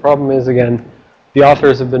polymorphic, but the problem is, again, the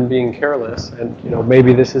authors have been being careless, and, you know,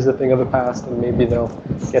 maybe this is a thing of the past, and maybe they'll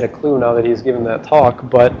get a clue now that he's given that talk,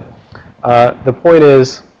 but the point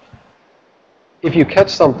is, if you catch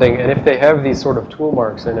something, and if they have these sort of tool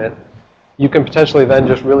marks in it, you can potentially then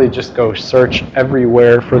just really just go search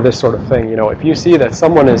everywhere for this sort of thing. You know, if you see that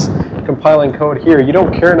someone is compiling code here, you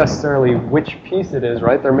don't care necessarily which piece it is,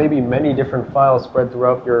 right? There may be many different files spread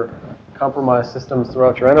throughout your compromised systems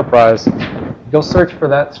throughout your enterprise. You'll search for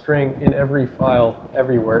that string in every file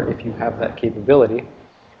everywhere if you have that capability,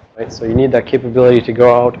 right? So you need that capability to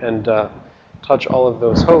go out and touch all of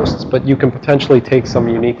those hosts, but you can potentially take some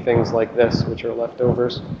unique things like this, which are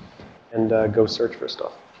leftovers, and go search for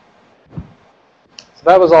stuff. So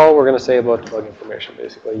that was all we're going to say about debug information,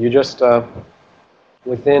 basically. You just,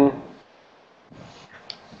 within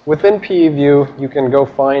PE view, you can go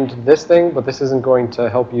find this thing, but this isn't going to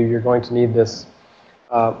help you. You're going to need this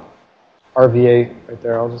RVA right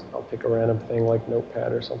there. I'll pick a random thing like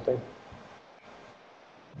Notepad or something.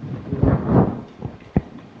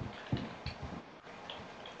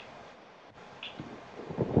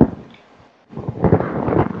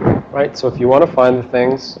 Right, so if you want to find the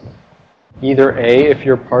things, either A, if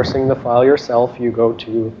you're parsing the file yourself, you go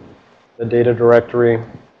to the data directory,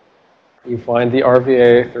 you find the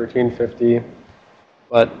RVA 1350,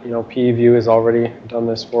 but, you know, PEView has already done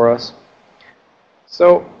this for us.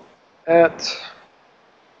 So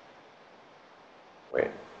wait,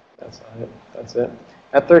 that's not it, that's it.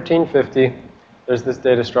 At 1350, there's this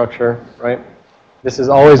data structure, right? This is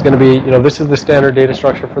always going to be, you know, this is the standard data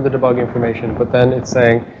structure for the debug information, but then it's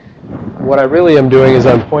saying, what I really am doing is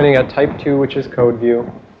I'm pointing at type 2, which is code view,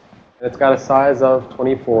 and it's got a size of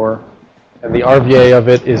 24, and the RVA of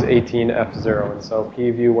it is 18F0. And so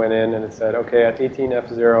PEview went in and it said, okay, at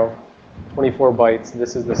 18F0, 24 bytes,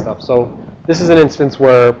 this is the stuff. So this is an instance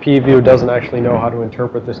where PEview doesn't actually know how to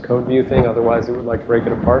interpret this code view thing, otherwise it would like break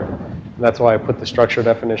it apart. And that's why I put the structure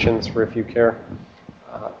definitions for if you care,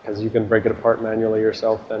 because you can break it apart manually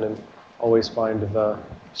yourself then and always find the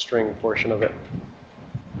string portion of it.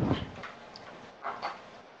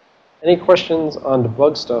 Any questions on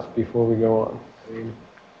debug stuff before we go on? I mean,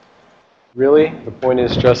 really, the point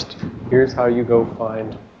is just, here's how you go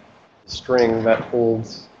find the string that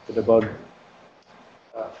holds the debug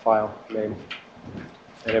file name.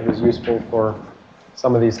 And it was useful for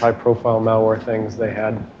some of these high-profile malware things. They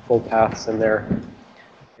had full paths in their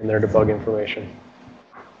debug information.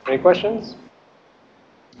 Any questions?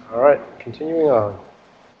 All right, continuing on.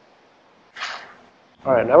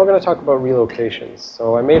 All right, now we're going to talk about relocations.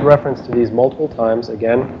 So I made reference to these multiple times.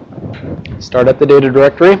 Again, start at the data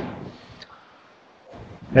directory.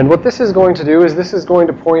 And what this is going to do is this is going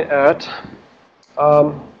to point at,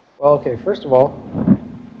 well, okay, first of all,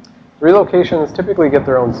 relocations typically get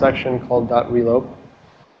their own section called .reloc.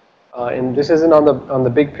 And this isn't on the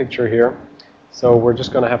big picture here. So we're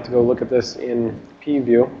just going to have to go look at this in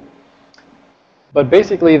PEview. But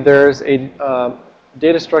basically, there's a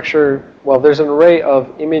data structure, well, there's an array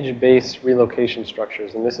of image-based relocation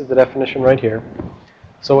structures, and this is the definition right here.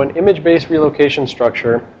 So an image-based relocation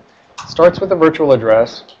structure starts with a virtual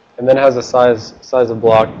address and then has a size of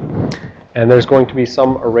block, and there's going to be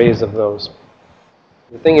some arrays of those.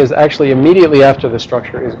 The thing is, actually, immediately after the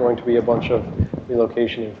structure is going to be a bunch of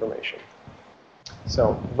relocation information.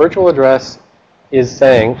 So virtual address is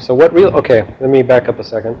saying, so what okay, let me back up a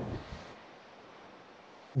second.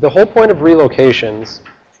 The whole point of relocations,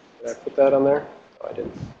 did I put that on there? No, I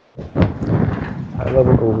didn't.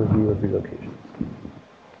 High-level overview of relocations.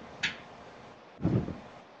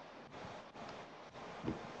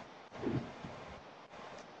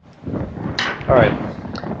 All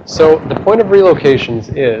right. So the point of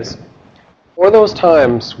relocations is, for those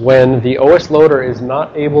times when the OS loader is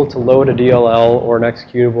not able to load a DLL or an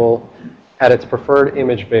executable at its preferred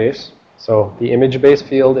image base, so the image base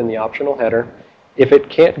field in the optional header, if it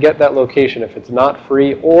can't get that location, if it's not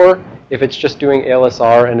free, or if it's just doing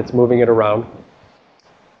ALSR and it's moving it around,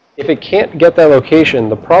 if it can't get that location,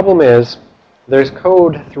 the problem is there's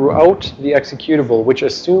code throughout the executable which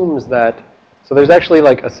assumes that, so there's actually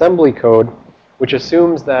like assembly code which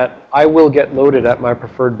assumes that I will get loaded at my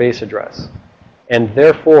preferred base address. And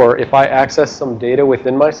therefore, if I access some data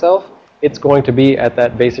within myself, it's going to be at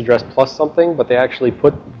that base address plus something, but they actually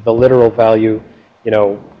put the literal value, you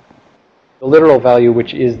know, the literal value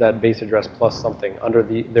which is that base address plus something under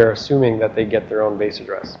the, they're assuming that they get their own base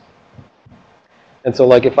address. And so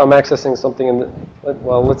like if I'm accessing something in the,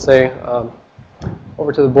 well, let's say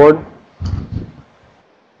over to the board.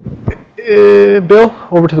 Bill,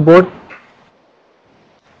 over to the board.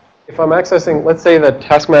 If I'm accessing, let's say that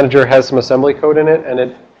Task Manager has some assembly code in it, and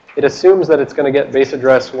it assumes that it's going to get base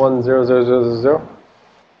address 10000.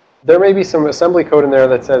 There may be some assembly code in there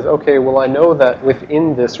that says, okay, well, I know that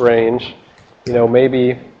within this range, you know,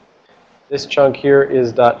 maybe this chunk here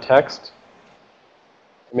is .text.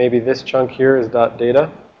 Maybe this chunk here is .data,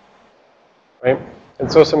 right? And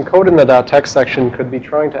so some code in the .text section could be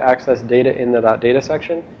trying to access data in the .data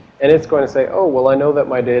section, and it's going to say, oh, well, I know that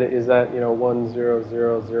my data is at, you know,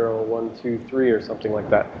 1000123 or something like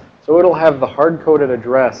that. So it'll have the hard-coded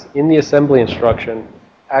address in the assembly instruction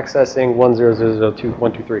accessing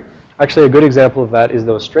 1000123. Actually, a good example of that is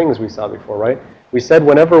those strings we saw before, right? We said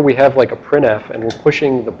whenever we have like a printf and we're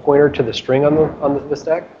pushing the pointer to the string on the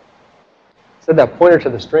stack, said that pointer to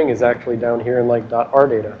the string is actually down here in like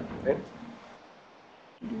 .rdata, right?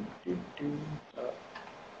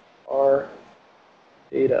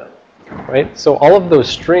 .rdata, right? So all of those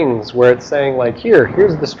strings where it's saying like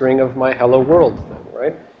here's the string of my hello world thing,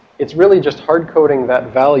 right? It's really just hard coding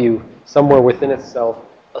that value somewhere within itself,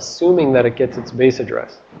 assuming that it gets its base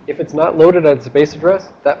address. If it's not loaded at its base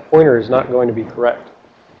address, that pointer is not going to be correct.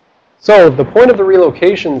 So the point of the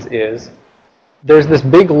relocations is there's this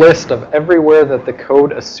big list of everywhere that the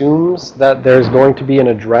code assumes that there's going to be an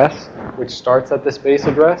address which starts at this base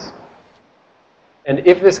address. And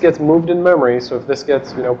if this gets moved in memory, so if this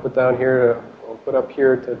gets, you know, put down here to, or put up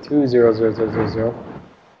here to 20000,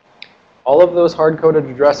 all of those hard-coded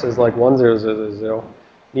addresses like 1000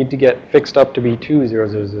 need to get fixed up to be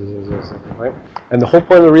 20000, right? And the whole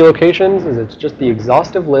point of the relocations is it's just the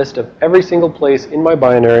exhaustive list of every single place in my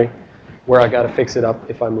binary where I got to fix it up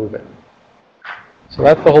if I move it. So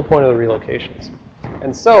that's the whole point of the relocations.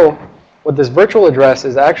 And so what this virtual address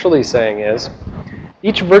is actually saying is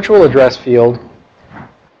each virtual address field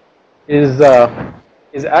is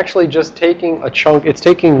actually just taking a chunk. It's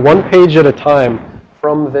taking one page at a time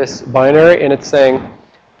from this binary, and it's saying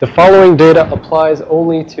the following data applies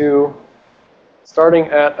only to starting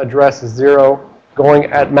at address 0, going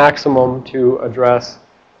at maximum to address,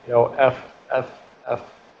 you know, F,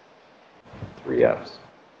 3 Fs.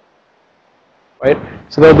 Right?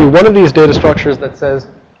 So there'll be one of these data structures that says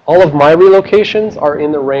all of my relocations are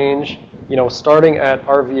in the range, you know, starting at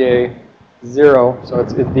RVA 0. So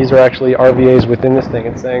these are actually RVAs within this thing.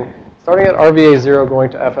 It's saying starting at RVA 0 going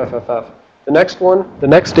to FFFF. The next one, the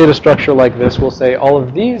next data structure like this will say all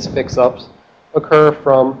of these fix-ups occur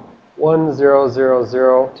from 1000 to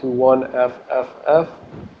 1FFF.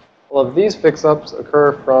 All of these fix-ups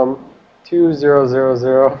occur from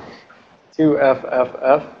 2000 to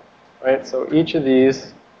FFF. Right, so each of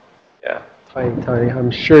these, yeah, tiny, tiny. I'm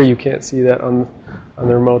sure you can't see that on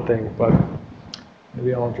the remote thing, but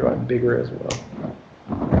maybe I'll draw it bigger as well.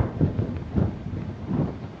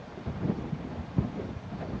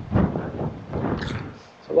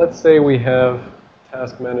 So let's say we have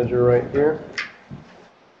Task Manager right here.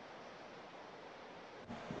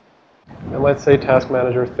 And let's say Task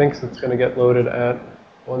Manager thinks it's going to get loaded at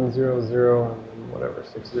 100 and then whatever,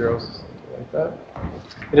 60, something like that.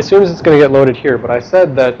 It assumes it's going to get loaded here, but I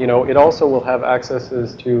said that, you know, it also will have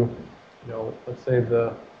accesses to, you know, let's say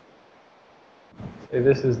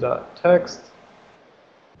this is .text,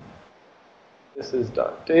 this is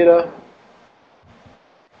 .data,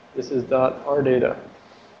 this is .rdata.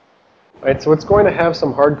 Right, so it's going to have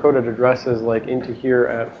some hard-coded addresses like into here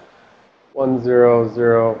at 100,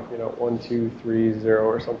 you know, 1230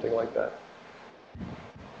 or something like that.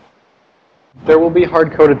 There will be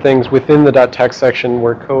hard-coded things within the .text section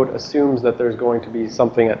where code assumes that there's going to be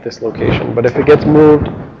something at this location. But if it gets moved,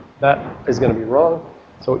 that is going to be wrong.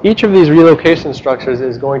 So each of these relocation structures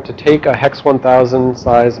is going to take a hex 1000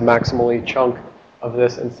 size maximally chunk of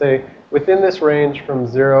this and say, within this range from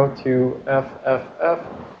 0 to FFF,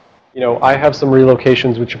 I have some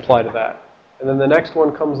relocations which apply to that. And then the next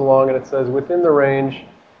one comes along and it says within the range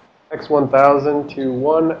X1000 to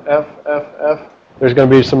 1FFF, there's going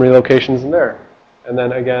to be some relocations in there. And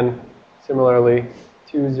then again, similarly,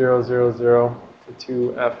 2000 to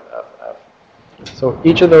 2FFF. So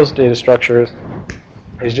each of those data structures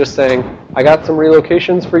is just saying, I got some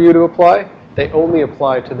relocations for you to apply. They only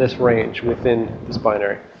apply to this range within this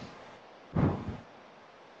binary.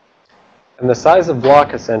 And the size of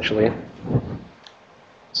block, essentially.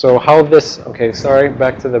 So how this, okay, sorry,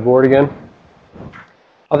 back to the board again.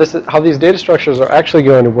 How these data structures are actually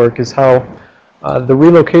going to work is how the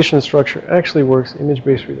relocation structure actually works,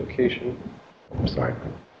 image-based relocation. I'm sorry.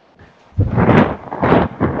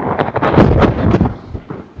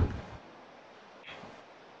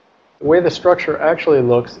 The way the structure actually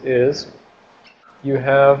looks is you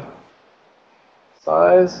have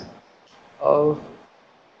size of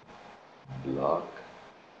block,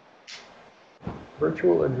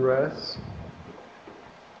 virtual address,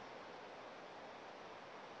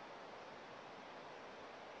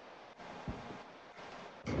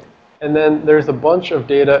 and then there's a bunch of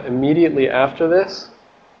data immediately after this,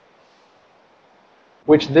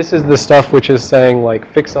 which this is the stuff which is saying,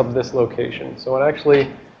 like, fix up this location. So it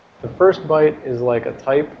actually, the first byte is like a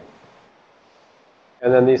type,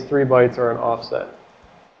 and then these 3 bytes are an offset.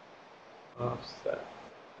 Offset.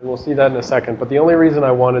 And we'll see that in a second. But the only reason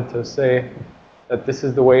I wanted to say that this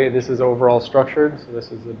is the way this is overall structured, so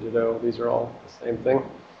this is a ditto, these are all the same thing,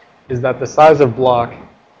 is that the size of block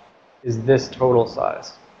is this total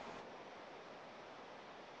size.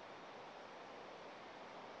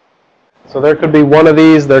 So there could be 1 of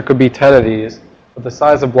these, there could be 10 of these, but the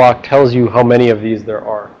size of block tells you how many of these there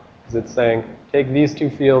are. Because it's saying, take these 2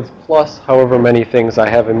 fields plus however many things I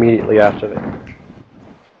have immediately after them.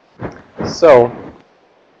 So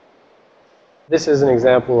this is an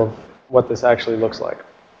example of what this actually looks like.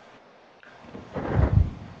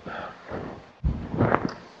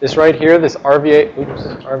 This right here, this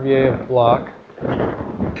RVA of block,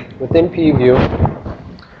 within PView,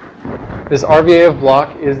 this RVA of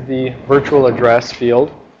block is the virtual address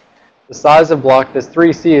field. The size of block, this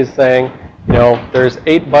 3C is saying, there's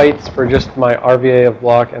 8 bytes for just my RVA of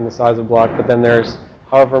block and the size of block, but then there's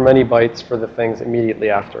however many bytes for the things immediately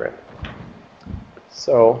after it.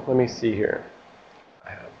 So let me see here. I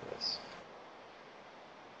have this.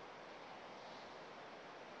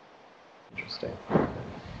 Interesting.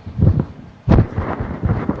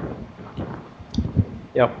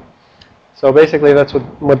 Yep. So basically, that's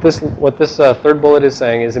what this third bullet is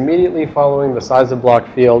saying is immediately following the size of block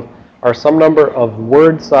field are some number of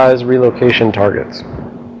word size relocation targets.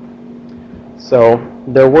 So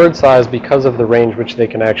they're word size because of the range which they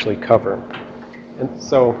can actually cover. And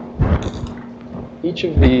so each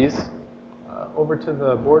of these, over to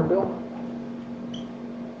the board, Bill.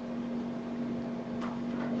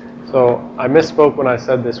 So I misspoke when I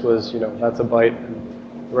said this was, that's a byte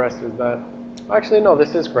and the rest is that. Actually, no,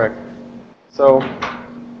 this is correct. So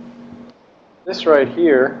this right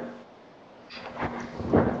here,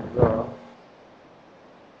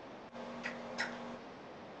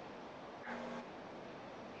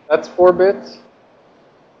 that's 4 bits,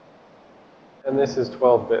 and this is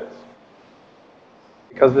 12 bits.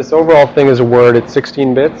 Because this overall thing is a word, it's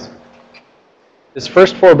 16 bits. This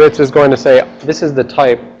first 4 bits is going to say, this is the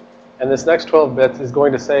type, and this next 12 bits is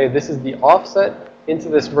going to say, this is the offset into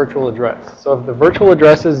this virtual address. So if the virtual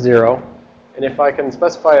address is 0, and if I can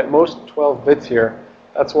specify at most 12 bits here,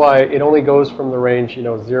 that's why it only goes from the range,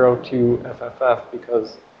 0 to FFF,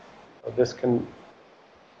 because this can,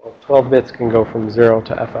 12 bits can go from 0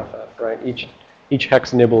 to FFF, right? Each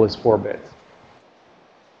hex nibble is 4 bits.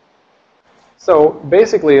 So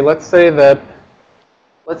basically, let's say that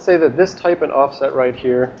this type and offset right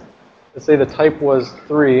here, let's say the type was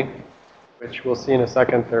 3, which we'll see in a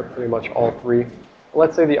second, they're pretty much all 3.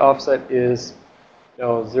 Let's say the offset is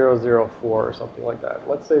 004 or something like that.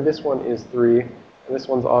 Let's say this one is 3, and this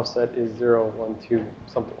one's offset is 012,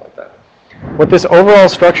 something like that. What this overall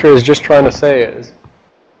structure is just trying to say is,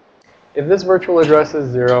 if this virtual address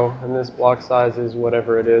is 0, and this block size is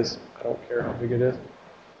whatever it is, I don't care how big it is,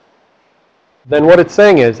 then what it's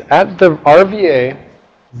saying is, at the RVA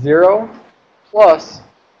 0 plus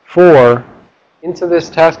 4 into this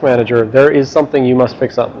task manager, there is something you must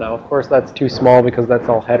fix up. Now, of course, that's too small because that's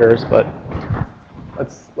all headers, but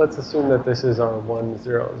let's assume that this is our 1000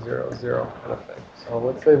 kind of thing. So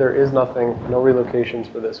let's say there is nothing, no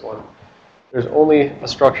relocations for this one. There's only a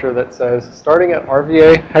structure that says, starting at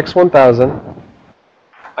RVA hex 1000,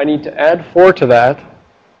 I need to add 4 to that,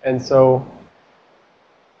 and so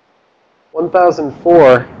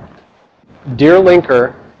 1004, dear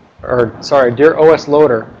linker, or sorry, dear OS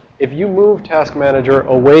loader, if you move task manager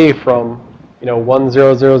away from,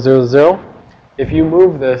 10000, if you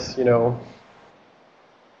move this, how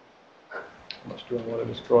much do I want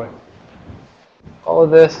to destroy? All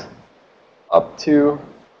of this up to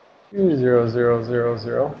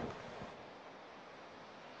 20000.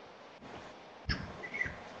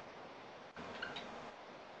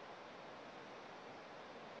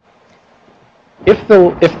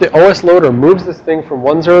 If the OS loader moves this thing from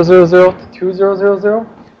 1000 to 2000,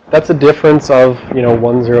 that's a difference of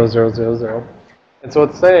 10000. And so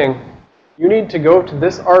it's saying you need to go to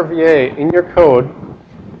this RVA in your code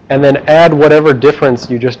and then add whatever difference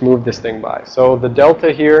you just moved this thing by. So the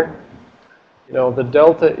delta here, the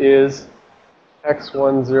delta is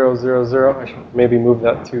x1000. I should maybe move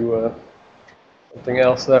that to something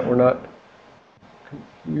else so that we're not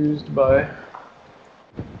confused by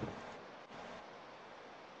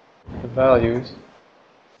the values.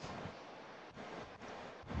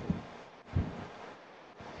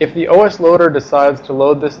 If the OS loader decides to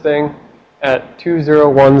load this thing at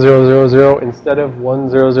 201000 instead of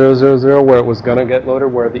 10000 where it was going to get loaded,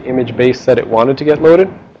 where the image base said it wanted to get loaded,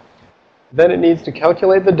 then it needs to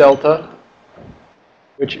calculate the delta,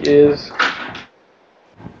 which is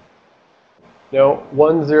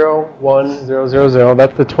 101000.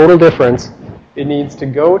 That's the total difference. It needs to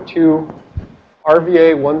go to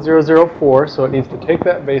RVA 1004, so it needs to take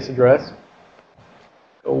that base address,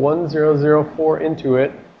 go 1004 into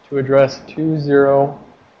it to address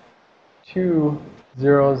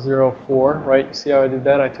 202.004, right? You see how I did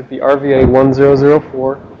that? I took the RVA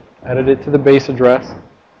 1004, added it to the base address,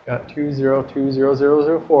 got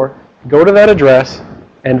 202.004. Go to that address,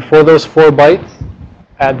 and for those 4 bytes,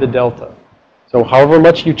 add the delta. So however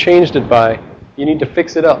much you changed it by, you need to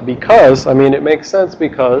fix it up because, it makes sense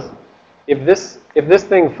because if this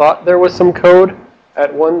thing thought there was some code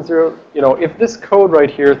at if this code right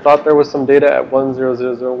here thought there was some data at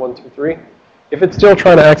 1000.123, if it's still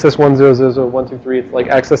trying to access 1000.123, it's like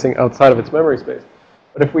accessing outside of its memory space.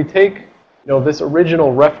 But if we take, this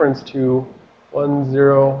original reference to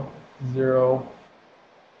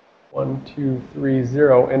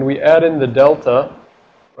 1000.1230 and we add in the delta,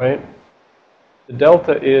 right? The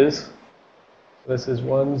delta is, this is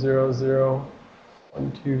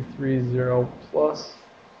 100.1230 plus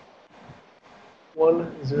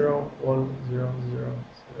 101000.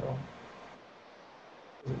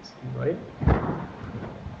 Does it seem right?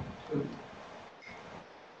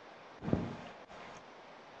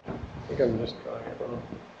 I think I'm just drawing it wrong.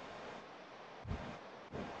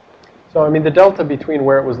 So, the delta between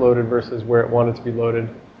where it was loaded versus where it wanted to be loaded,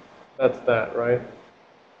 that's that, right?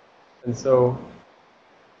 And so,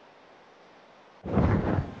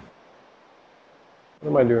 what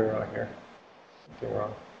am I doing wrong here? Something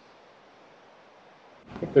wrong.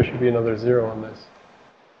 I think there should be another 0 on this.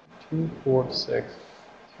 246.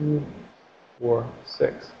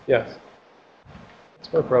 246. Yes.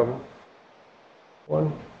 That's my problem.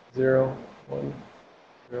 1 0 1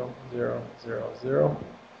 0 0 0 0.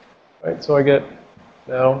 Right, so I get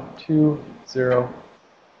now 2 0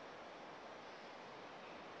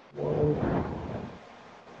 1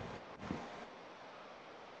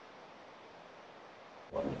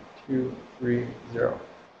 1 2 3 0.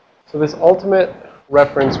 So this ultimate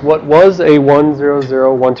reference, what was a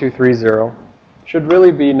 100.1230, should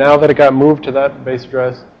really be, now that it got moved to that base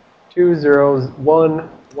address,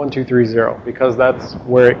 201.1230, because that's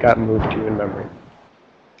where it got moved to in memory.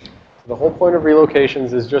 So the whole point of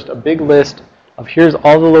relocations is just a big list of here's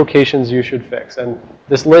all the locations you should fix. And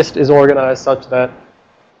this list is organized such that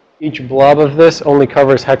each blob of this only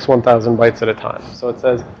covers hex 1000 bytes at a time. So it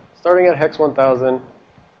says, starting at hex 1000,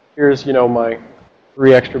 here's, my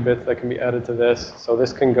 3 extra bits that can be added to this. So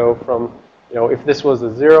this can go from, if this was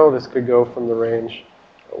a 0, this could go from the range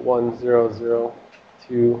 100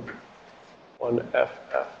 to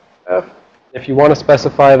 1FFF. If you want to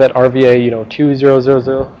specify that RVA,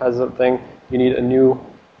 2000 has a thing, you need a new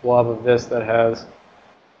blob of this that has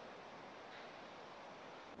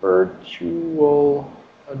virtual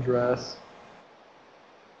address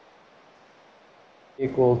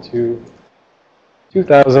equal to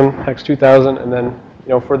 2000, hex 2000, and then,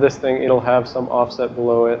 for this thing, it'll have some offset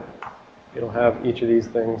below it. It'll have each of these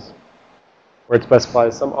things where it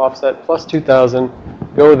specifies some offset plus 2000,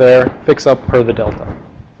 go there, fix up per the delta.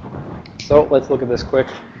 So let's look at this quick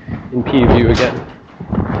in PView again.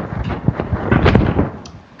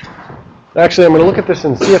 Actually, I'm going to look at this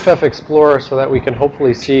in CFF Explorer so that we can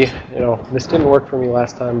hopefully see, this didn't work for me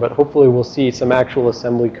last time, but hopefully we'll see some actual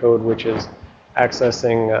assembly code which is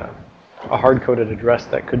accessing a hard-coded address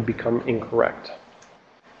that could become incorrect.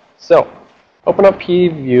 So, open up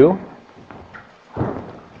pview,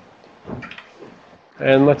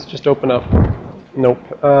 and let's just open up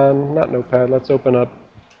not Notepad. Let's open up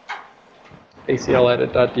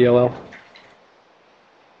acledit.dll.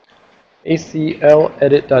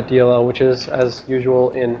 acledit.dll, which is, as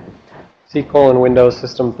usual, in SQL and Windows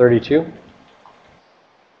System 32.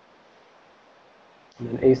 And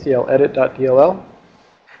then acledit.dll.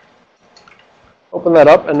 Open that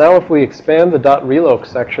up, and now if we expand the .reloc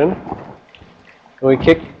section, and we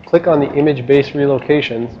click on the image-based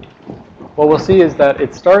relocations, what we'll see is that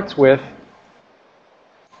it starts with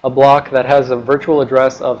a block that has a virtual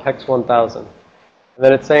address of hex 1000. And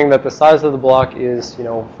then it's saying that the size of the block is,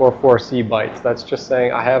 44C bytes. That's just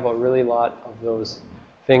saying I have a really lot of those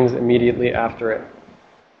things immediately after it.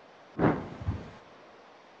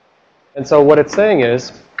 And so what it's saying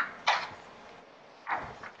is,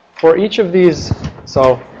 for each of these,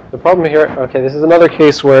 so the problem here, okay, this is another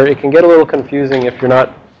case where it can get a little confusing if you're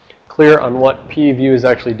not clear on what pview is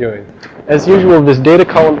actually doing. As usual, this data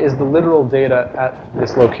column is the literal data at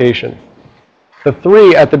this location. The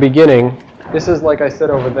 3 at the beginning, this is like I said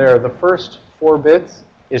over there, the first 4 bits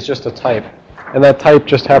is just a type. And that type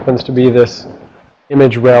just happens to be this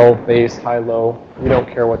image rel, base, high, low. We don't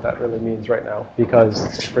care what that really means right now because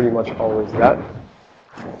it's pretty much always that.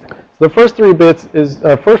 So the first 4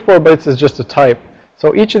 bits is just a type.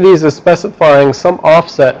 So each of these is specifying some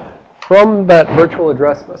offset from that virtual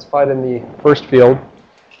address specified in the first field.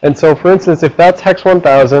 And so, for instance, if that's hex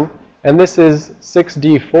 1000 and this is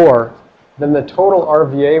 6D4, then the total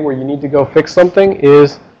RVA where you need to go fix something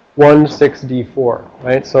is 16D4,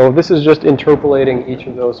 right? So this is just interpolating each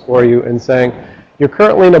of those for you and saying, you're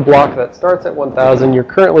currently in a block that starts at 1000. You're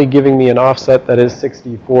currently giving me an offset that is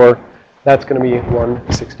 6D4. That's going to be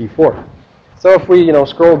 164. So if we,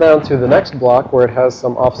 scroll down to the next block where it has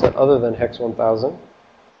some offset other than hex 1000.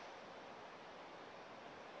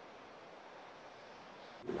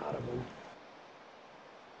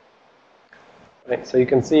 Right, so you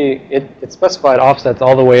can see it specified offsets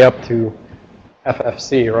all the way up to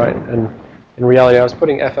FFC, right? And in reality, I was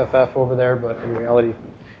putting FFF over there, but in reality,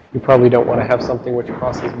 you probably don't want to have something which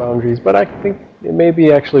crosses boundaries. But I think it may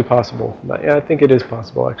be actually possible. Yeah, I think it is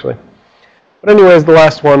possible, actually. But anyways, the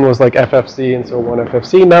last one was like FFC, and so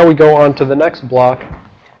 1FFC. Now we go on to the next block,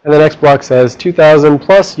 and the next block says 2000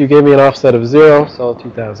 plus, you gave me an offset of 0, so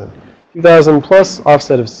 2000. 2000 plus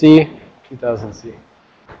offset of C, 2000C,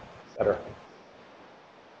 etc.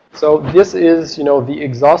 So this is, the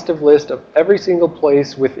exhaustive list of every single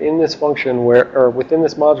place within this function or within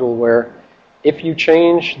this module where if you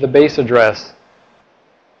change the base address,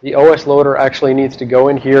 the OS loader actually needs to go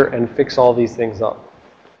in here and fix all these things up.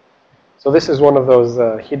 So this is one of those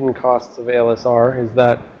hidden costs of ALSR, is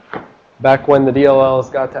that back when the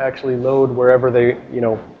DLLs got to actually load wherever they,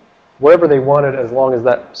 wherever they wanted, as long as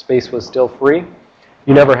that space was still free,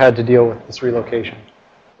 you never had to deal with this relocation.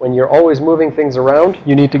 When you're always moving things around,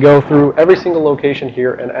 you need to go through every single location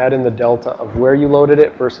here and add in the delta of where you loaded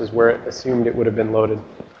it versus where it assumed it would have been loaded.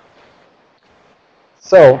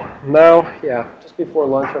 So now, just before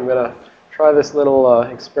lunch, I'm going to try this little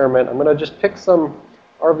experiment. I'm going to just pick some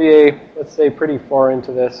RVA, let's say, pretty far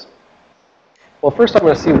into this. Well, first I'm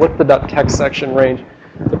going to see what's the .text section range.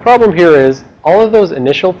 The problem here is all of those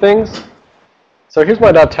initial things. So here's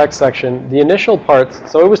my .text section. The initial parts,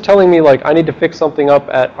 so it was telling me, like, I need to fix something up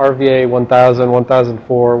at RVA 1000,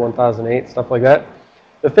 1004, 1008, stuff like that.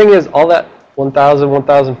 The thing is, all that 1000,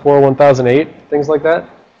 1004, 1008, things like that,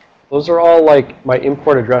 those are all, like, my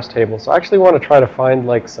import address table. So I actually want to try to find,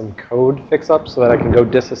 like, some code fix-up so that I can go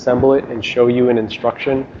disassemble it and show you an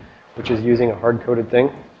instruction, which is using a hard-coded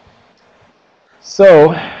thing.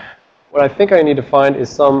 So what I think I need to find is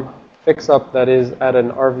some fix-up that is at an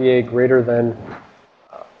RVA greater than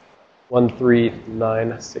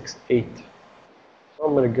 13968. So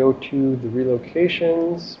I'm going to go to the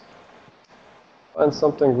relocations, find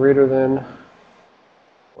something greater than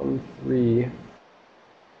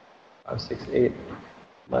 13568,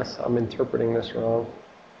 unless I'm interpreting this wrong.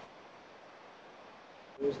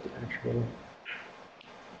 Where's the actual?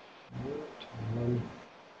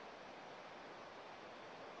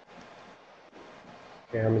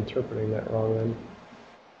 Okay, I'm interpreting that wrong then.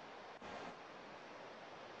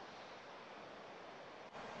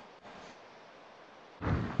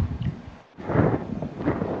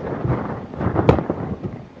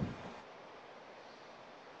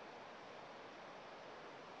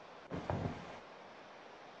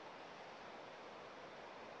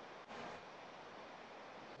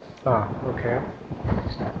 Okay.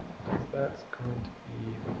 That's going to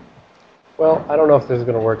be Well, I don't know if this is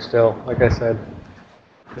going to work still. Like I said,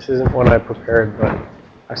 this isn't one I prepared, but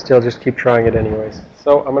I still just keep trying it anyways.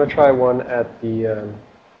 So I'm going to try one at the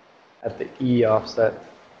E offset.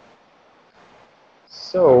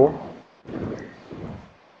 So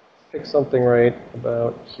pick something right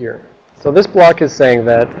about here. So this block is saying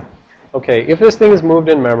that, okay, if this thing is moved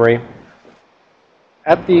in memory,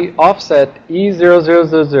 at the offset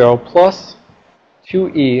E0000 plus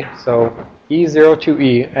 2E, so E0 to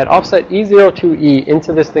E, at offset E0 to E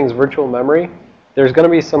into this thing's virtual memory, there's going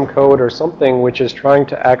to be some code or something which is trying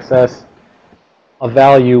to access a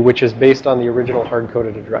value which is based on the original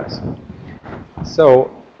hard-coded address.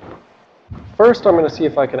 So first I'm going to see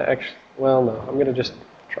if I can actually, well, no, I'm going to just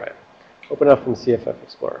try it. Open up in CFF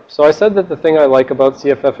Explorer. So I said that the thing I like about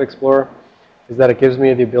CFF Explorer is that it gives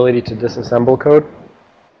me the ability to disassemble code.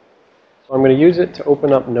 So I'm going to use it to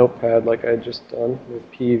open up Notepad like I had just done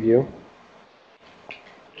with PEview.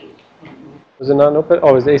 Was it not Notepad? Oh,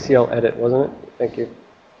 it was ACL edit, wasn't it? Thank you.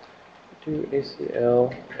 Do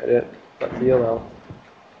ACL edit.dll.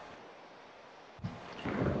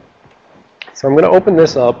 So I'm going to open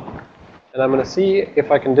this up, and I'm going to see if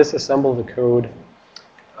I can disassemble the code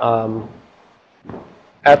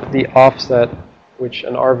at the offset, which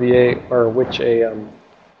an RVA or which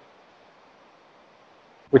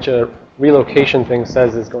a relocation thing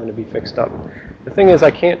says is going to be fixed up. The thing is, I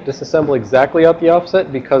can't disassemble exactly at the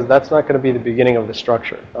offset because that's not going to be the beginning of the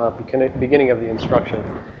structure, beginning of the instruction,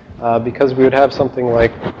 because we would have something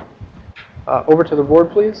like, over to the board,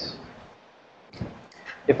 please.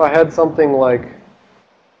 If I had something like,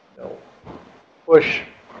 push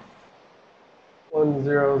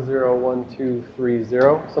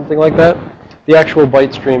 1001230, something like that, the actual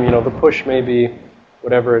byte stream, the push may be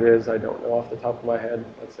whatever it is, I don't know off the top of my head.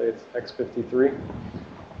 Let's say it's x53.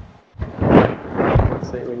 Let's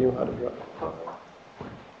say we knew how to draw.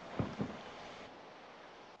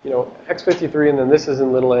 X53, and then this is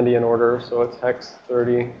in little endian order, so it's hex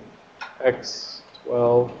 30,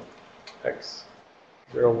 x12,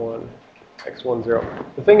 x01, x10.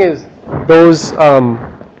 The thing is, those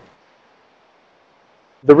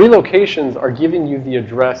the relocations are giving you the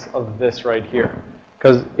address of this right here,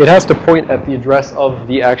 because it has to point at the address of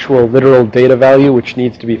the actual literal data value, which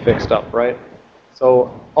needs to be fixed up, right?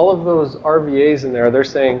 So all of those RVAs in there, they're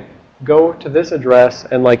saying, go to this address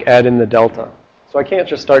and add in the delta. So I can't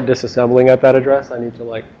just start disassembling at that address. I need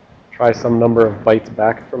to try some number of bytes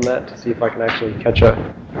back from that to see if I can actually catch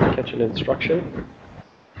an instruction.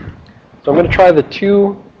 So I'm going to try the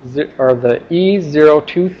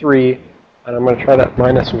E023, and I'm going to try that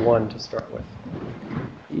 -1 to start with.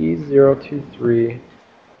 E023,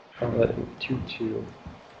 call that in 22.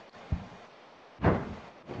 I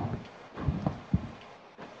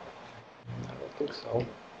don't think so.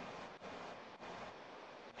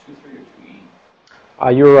 23 or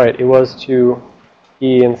 2E? You were right. It was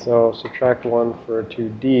 2E, and so subtract 1 for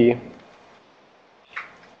 2D.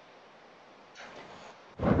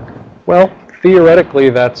 Well, theoretically,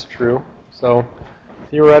 that's true. So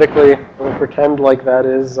theoretically, we'll pretend like that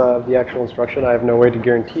is the actual instruction. I have no way to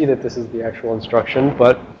guarantee that this is the actual instruction,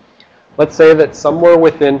 but let's say that somewhere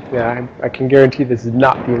within, I can guarantee this is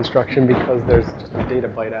not the instruction because there's just a data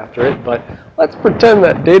byte after it, but let's pretend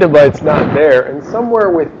that data byte's not there, and somewhere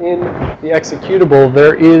within the executable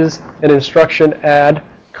there is an instruction add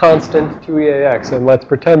constant to EAX, and let's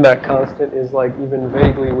pretend that constant is even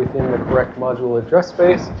vaguely within the correct module address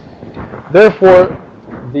space. Therefore,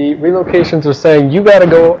 the relocations are saying you got to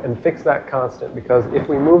go and fix that constant, because if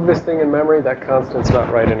we move this thing in memory, that constant's not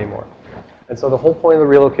right anymore. And so the whole point of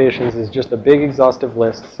the relocations is just a big exhaustive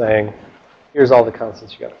list saying, here's all the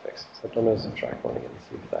constants you got to fix. Except I'm going to subtract 1 again and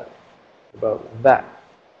see if about that.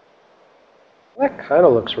 That kind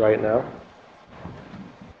of looks right now.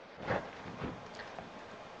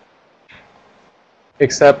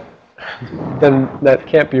 Except then that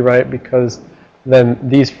can't be right, because then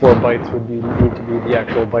these 4 bytes would need to be the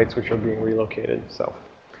actual bytes which are being relocated. So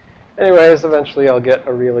anyways, eventually I'll get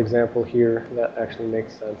a real example here that actually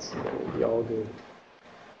makes sense. It will be all good.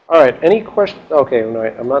 All right, any questions? Okay, no,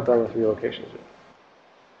 I'm not done with relocations yet.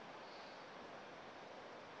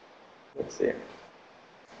 Let's see.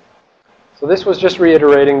 So this was just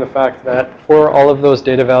reiterating the fact that for all of those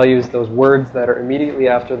data values, those words that are immediately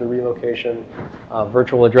after the relocation,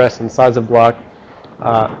 virtual address and size of block,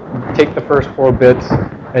 take the first 4 bits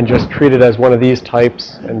and just treat it as one of these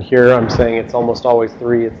types. And here I'm saying it's almost always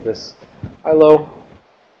 3. It's this high-low.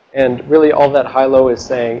 And really all that high-low is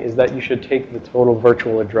saying is that you should take the total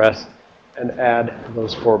virtual address and add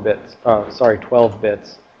those 12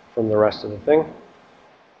 bits from the rest of the thing.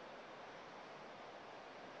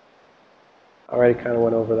 Already kind of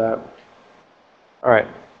went over that. All right.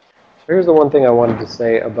 So here's the one thing I wanted to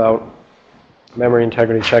say about memory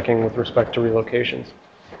integrity checking with respect to relocations.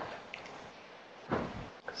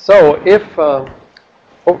 So if,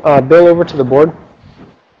 Bill, over to the board.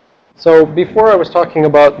 So before I was talking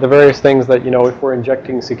about the various things that, if we're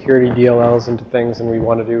injecting security DLLs into things and we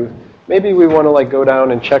want to do, maybe we want to like go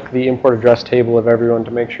down and check the import address table of everyone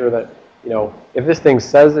to make sure that, if this thing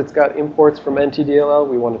says it's got imports from NTDLL,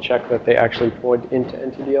 we want to check that they actually point into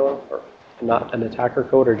NTDLL or not an attacker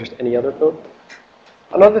code or just any other code.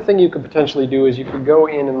 Another thing you could potentially do is you could go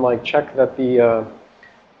in and like check that the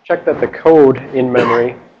code in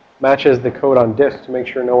memory matches the code on disk to make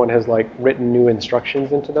sure no one has like written new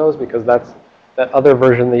instructions into those, because that's that other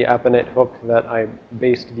version, the AppInit hook that I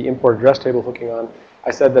based the import address table hooking on.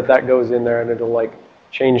 I said that goes in there and it'll like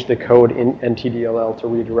change the code in NTDLL to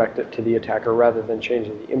redirect it to the attacker rather than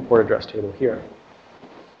changing the import address table here.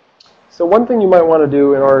 So one thing you might want to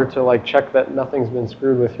do in order to like check that nothing's been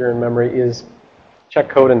screwed with here in memory is check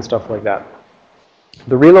code and stuff like that.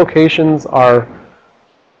 The relocations are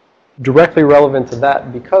directly relevant to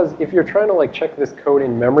that, because if you're trying to like check this code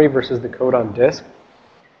in memory versus the code on disk,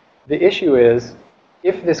 the issue is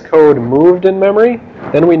if this code moved in memory,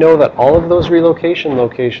 then we know that all of those relocation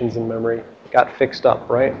locations in memory got fixed up,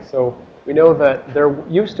 right? So we know that there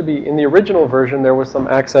used to be, in the original version, there was some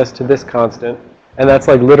access to this constant, and that's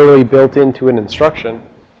like literally built into an instruction.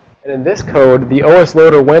 And in this code, the OS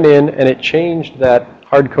loader went in and it changed that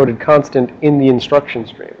hard-coded constant in the instruction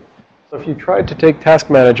stream. So if you tried to take Task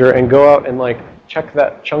Manager and go out and like check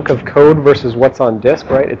that chunk of code versus what's on disk,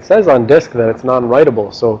 right? It says on disk that it's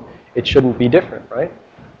non-writable, so it shouldn't be different, right?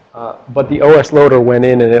 But the OS loader went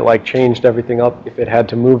in and it like changed everything up if it had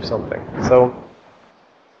to move something. So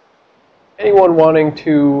anyone wanting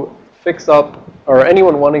to fix up, or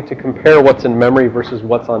anyone wanting to compare what's in memory versus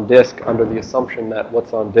what's on disk under the assumption that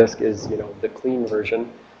what's on disk is, the clean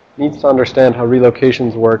version, needs to understand how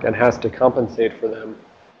relocations work and has to compensate for them,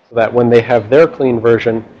 so that when they have their clean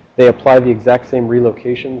version, they apply the exact same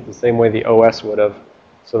relocations the same way the OS would have,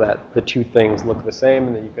 so that the two things look the same,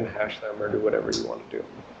 and then you can hash them or do whatever you want to do.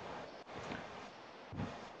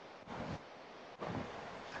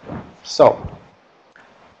 So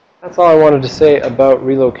that's all I wanted to say about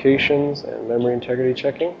relocations and memory integrity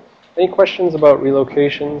checking. Any questions about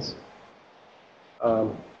relocations?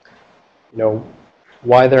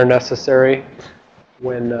 Why they're necessary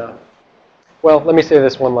when... well, let me say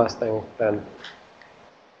this one last thing then.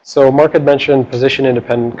 So Mark had mentioned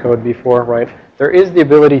position-independent code before, right? There is the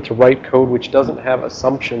ability to write code which doesn't have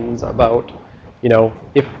assumptions about,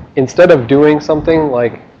 if instead of doing something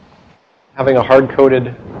like having a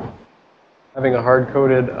hard-coded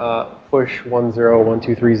push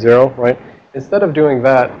 101230, right? Instead of doing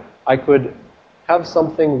that, I could have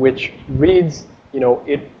something which reads,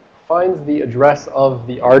 it finds the address of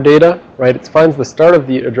the R data, right? It finds the start of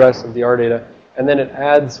the address of the R data, and then it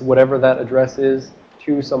adds whatever that address is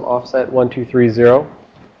to some offset 1230.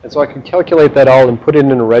 And so I could calculate that all and put it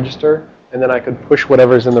in a register, and then I could push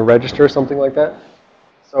whatever's in the register, something like that.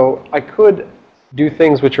 So I could do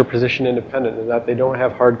things which are position independent in that they don't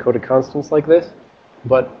have hard-coded constants like this,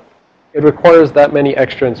 but it requires that many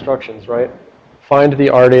extra instructions, right? Find the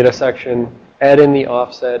R data section, add in the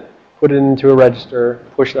offset, put it into a register,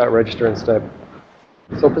 push that register instead.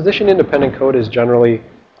 So position-independent code is generally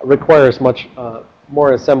requires much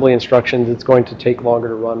more assembly instructions. It's going to take longer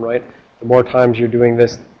to run, right? The more times you're doing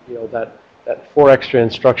this, that 4 extra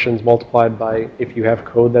instructions multiplied by if you have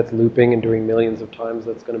code that's looping and doing millions of times,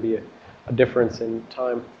 that's going to be a difference in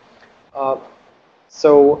time.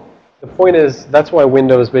 So the point is, that's why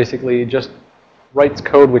Windows basically just writes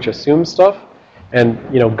code which assumes stuff, and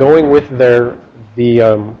going with the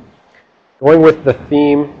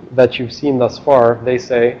theme that you've seen thus far, they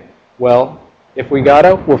say, well, if we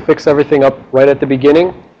gotta, we'll fix everything up right at the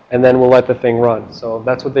beginning, and then we'll let the thing run. So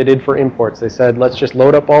that's what they did for imports. They said, let's just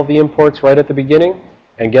load up all the imports right at the beginning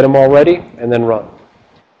and get them all ready, and then run.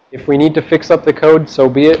 If we need to fix up the code, so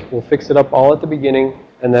be it. We'll fix it up all at the beginning,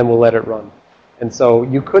 and then we'll let it run. And so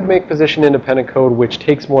you could make position-independent code which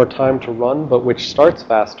takes more time to run, but which starts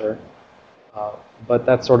faster. But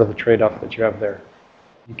that's sort of the trade-off that you have there.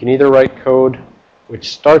 You can either write code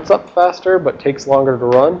which starts up faster but takes longer to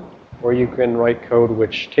run, or you can write code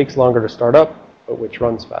which takes longer to start up but which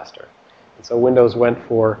runs faster. And so Windows went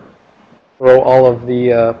for throw all of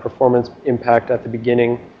the performance impact at the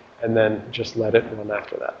beginning and then just let it run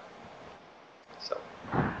after that. So,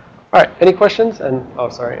 all right, any questions? And oh,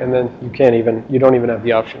 sorry, and then you don't even have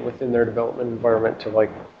the option within their development environment to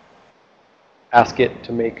like ask it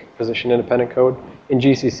to make position-independent code. In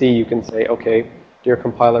GCC, you can say, okay, dear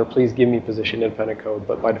compiler, please give me position independent code,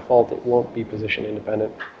 but by default it won't be position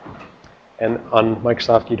independent. And on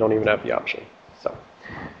Microsoft, you don't even have the option. So,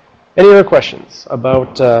 any other questions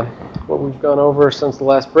about what we've gone over since the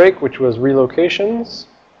last break, which was relocations,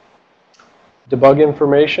 debug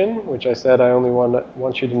information, which I said I only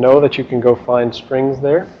want you to know that you can go find strings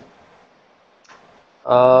there.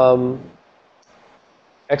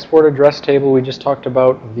 Export address table, we just talked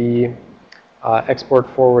about the export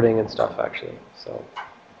forwarding and stuff, actually. So,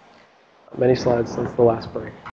 many slides since the last break.